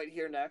things you might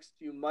hear next.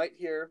 You might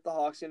hear the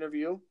Hawks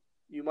interview.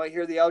 You might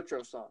hear the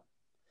outro song.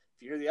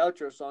 If you hear the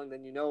outro song,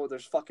 then you know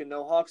there's fucking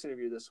no Hawks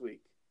interview this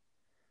week.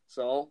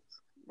 So,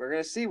 we're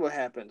going to see what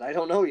happened. I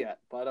don't know yet.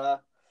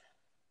 But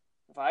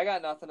if I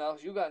got nothing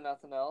else, you got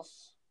nothing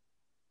else.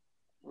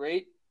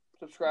 Rate,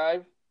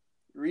 subscribe,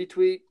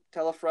 retweet,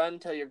 tell a friend,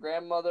 tell your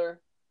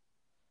grandmother.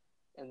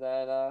 And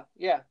then,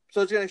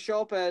 So it's going to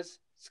show up as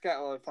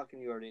fucking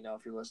you already know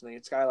if you're listening.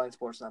 It's Skyline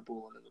Sports, not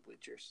Booling in the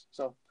Bleachers.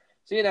 So,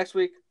 see you next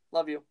week.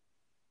 Love you.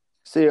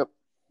 See ya.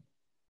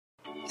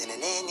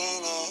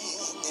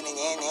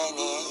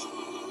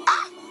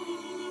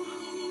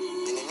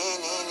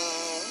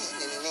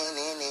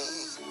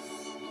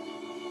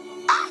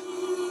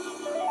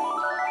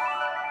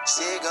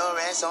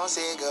 Cigarettes on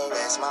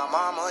cigarettes, my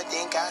mama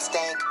think I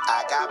stink.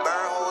 I got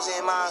burn holes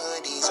in my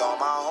hoodies, all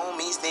my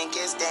homies think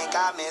it's dank.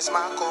 I miss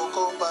my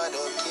cocoa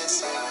butter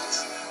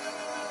kisses.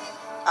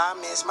 I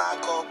miss my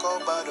cocoa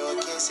butter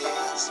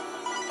kisses.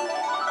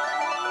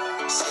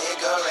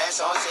 Cigarettes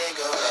on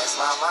cigarettes,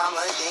 my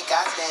mama think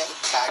I stink.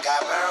 I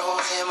got burn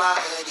holes in my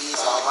hoodies,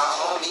 all my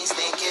homies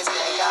think it's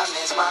dank. I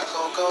miss my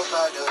cocoa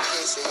butter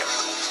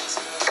kisses.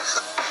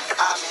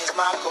 I miss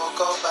my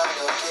cocoa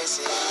butter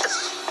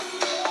kisses.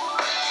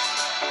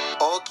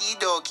 Okie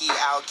dokie,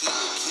 alky,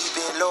 keep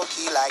it low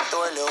key like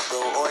Thor, lil'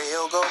 bro, or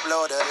he'll go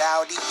blow the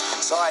loudy.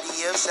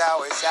 Saudi of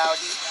sour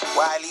Saudi,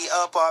 Wiley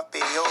up off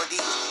peyote.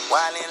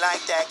 Wildin'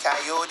 like that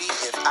coyote.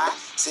 If I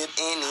sip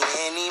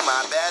any,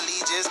 my belly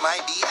just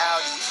might be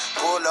outie.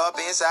 Pull up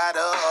inside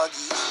a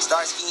Huggy,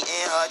 start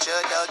skeeting her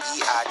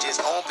Dougie. I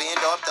just opened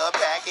up the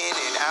packet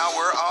and now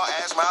we're all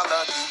as my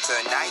lucky.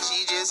 Tonight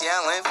she just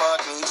yelling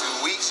fuck me.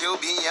 2 weeks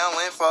she'll be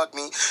yelling fuck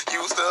me.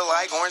 Used to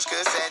like orange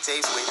cassette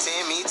tapes with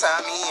Timmy,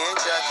 Tommy, and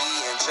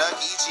Chuck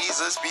E.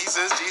 Jesus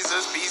pieces,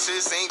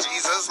 sing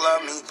Jesus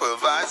love me. Put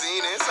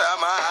Visine inside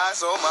my eyes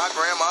so my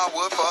grandma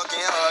would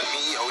fucking hug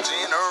me. Your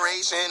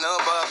generation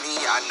above me,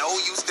 I know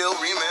you still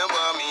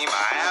remember me.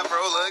 My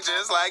afro look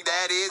just like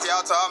that is.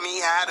 Y'all taught me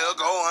how to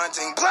go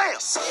hunting. Blam!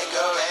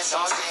 Cigarettes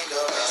on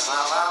cigarettes, my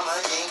mama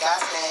think I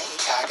stink.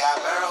 I got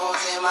burn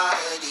holes in my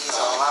hoodies,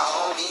 all my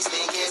homies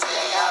think it's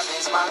stink. I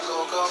miss my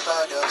cocoa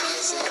butter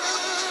kisses.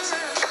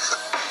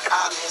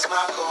 I miss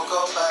my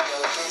cocoa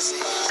butter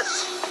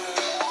kisses.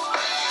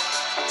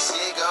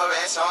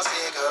 Cigarettes on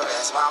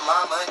cigarettes, my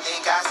mama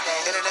think I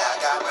stink. I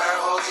got burn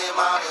holes in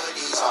my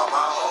hoodies, all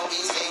my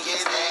homies think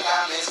it's stink.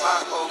 I miss my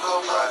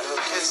cocoa butter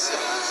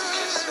kisses.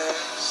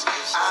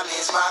 I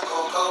miss my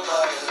cocoa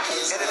butter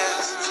kisses.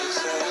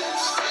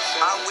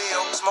 I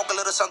will smoke a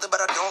little something,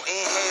 but I don't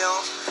inhale.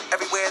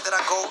 Everywhere that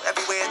I go,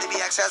 everywhere they be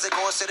asked how's it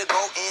going, say the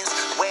go ins.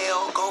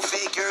 Well, go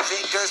figure,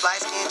 victors,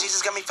 light skin,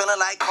 Jesus got me feeling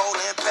like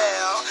Colin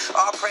Powell.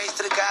 All praise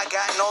to the guy,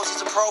 God knows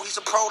he's a pro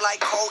like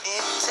Cole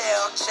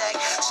Intel.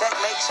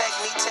 Checkmate, check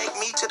me, take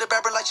me to the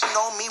barber like you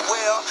know me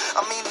well.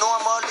 I mean,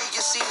 normally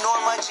you see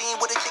Norma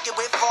Jean with a kick it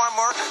with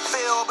Farmer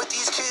Phil, but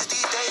these kids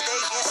these days, they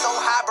get so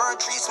high,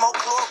 burn trees, smoke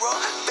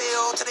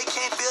chlorophyll, till they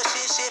can't feel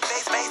shit,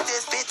 face,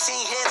 this 15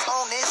 hits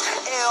on this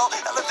L,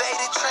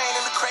 elevated train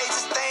and the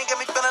craziest thing, got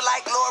me feeling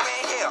like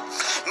Lauryn Hill.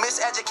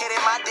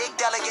 Miseducated, my dick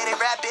delegated,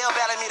 rap Bill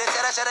Bellamy, that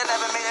said I should've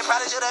never made it,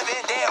 probably should've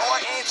been dead or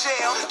in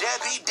jail. There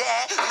be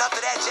dad, enough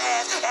of that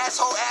jazz,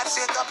 asshole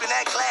absinthe up in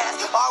that glass.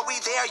 Are we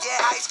there?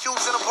 Yeah, ice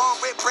cubes in a bone,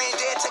 rip, brain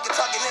dead, take a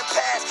tuck and then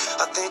pass.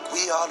 I think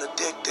we all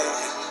addicted,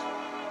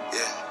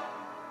 yeah.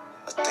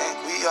 I think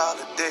we all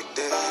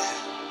addicted,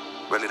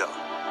 really though.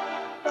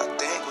 I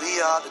think we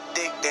all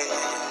addicted,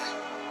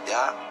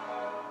 yeah.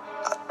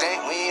 I think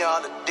we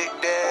all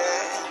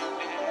addicted.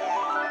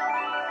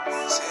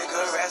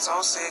 Cigarettes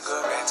on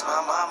cigarettes,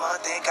 my mama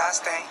think I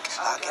stink.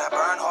 I got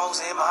burn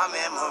holes in my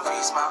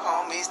memories, my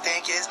homies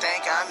think it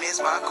stink. I miss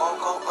my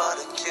cocoa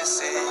butter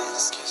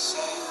kisses.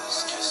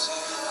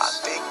 I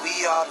think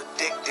we all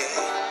addicted.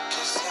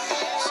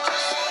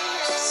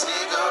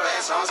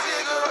 Cigarettes on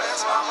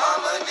cigarettes, my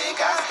mama think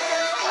I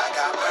stink. I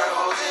got burn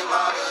holes in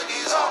my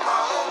hoodies, all my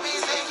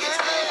homies think it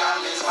stink.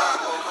 I miss my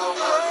cocoa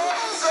butter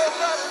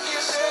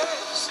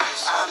kisses.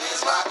 I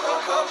miss my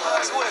cocoa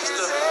butter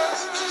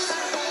kisses.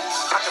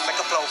 I can make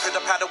a flow, hit a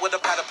paddle with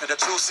a paddle, pit a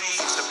juicy.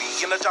 Used to be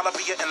in a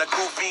Jollibee in a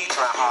groupie.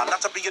 Try hard not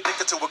to be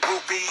addicted to a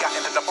groupie. I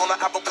ended up on an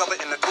album cover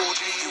in the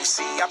Gucci. You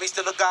see, I be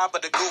still a guy,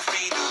 but a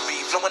goofy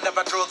doobie. Flowing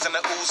never drugs in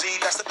the Uzi.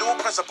 That's the dual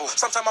principle.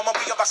 Sometimes I'ma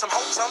be about some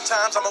hope,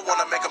 sometimes I'ma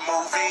wanna make a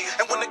movie.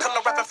 And when it come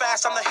to rapping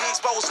fast, I'm the Higgs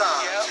boson.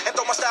 And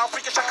though my style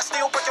freakish, I can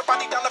still break your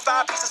body down to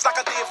 5 pieces like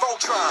I did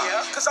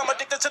Voltron. Cause I'm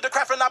addicted to the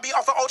craft and I be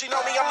off of OG.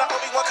 Know me, I'm the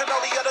Obi-Wan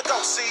Kenobi of the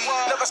dope scene.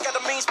 Never scared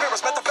of mean spirits,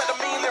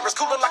 methamphetamine lyrics.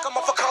 Cooling like I'm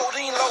off of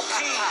codeine, low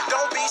key.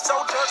 Don't be so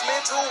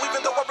judgmental,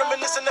 even though I'm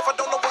reminiscing if I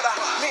don't know what I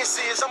miss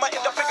is. I'ma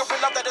end up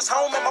figuring out that it's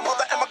home and my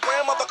mother and my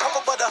grandmother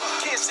couple but the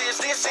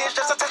kisses. This is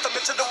just a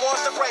testament to the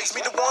ones that raised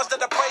me, the ones that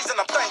I praise and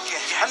I'm thanking.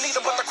 I need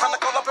them with the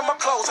chronicle up in my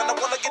clothes and I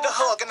wanna get a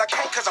hug and I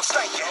can't cause I'm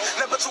stinking.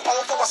 Never too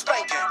old for a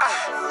spanking.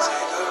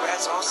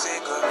 Cigarettes on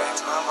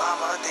cigarettes, my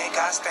mama think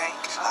I stink.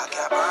 I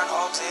got burn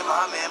holes in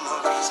my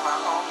memories, my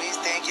homies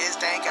think it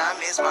stink. I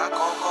miss my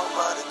cocoa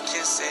butter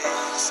kisses.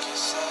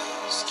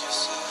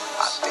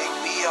 I think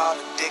we all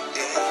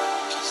addicted.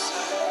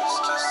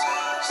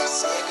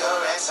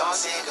 Cigarettes on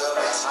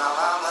cigarettes, my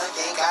mama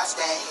think I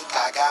stink.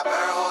 I got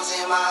burn holes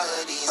in my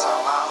hoodies,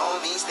 all my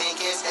homies think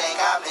it stink.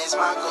 I miss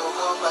my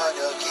cocoa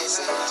butter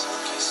kisses.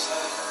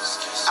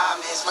 I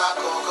miss my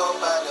cocoa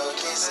butter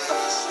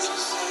kisses.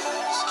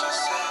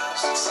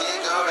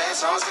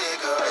 Cigarettes on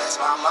cigarettes,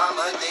 my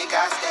mama think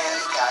I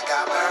stink. I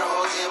got burn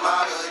holes in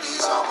my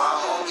hoodies, all my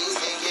homies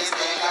think it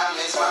stink. I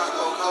miss my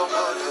cocoa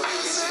butter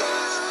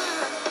kisses.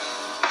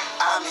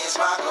 I miss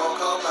my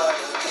cocoa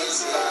butter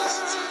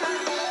kisses.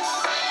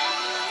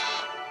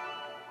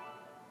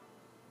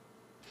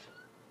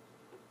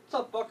 What's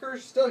up, fuckers?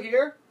 Still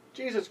here?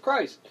 Jesus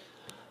Christ.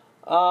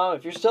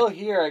 If you're still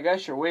here, I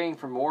guess you're waiting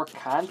for more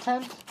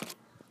content.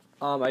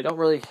 I don't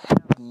really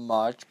have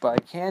much, but I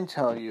can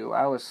tell you,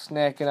 I was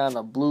snacking on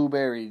a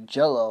blueberry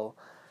jello.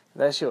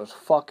 That shit was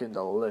fucking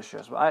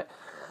delicious. But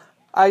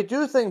I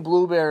do think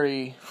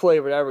blueberry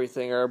flavored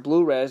everything, or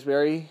blue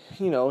raspberry,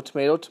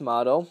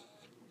 tomato.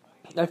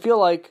 I feel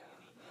like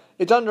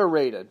it's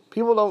underrated.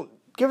 People don't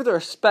give it the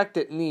respect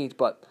it needs,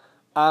 but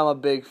I'm a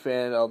big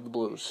fan of the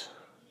blues.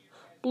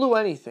 Blue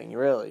anything,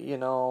 really,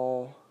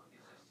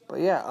 But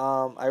yeah,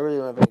 I really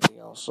don't have anything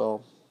else,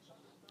 so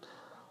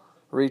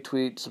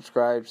retweet,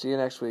 subscribe. See you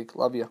next week.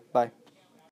 Love you. Bye.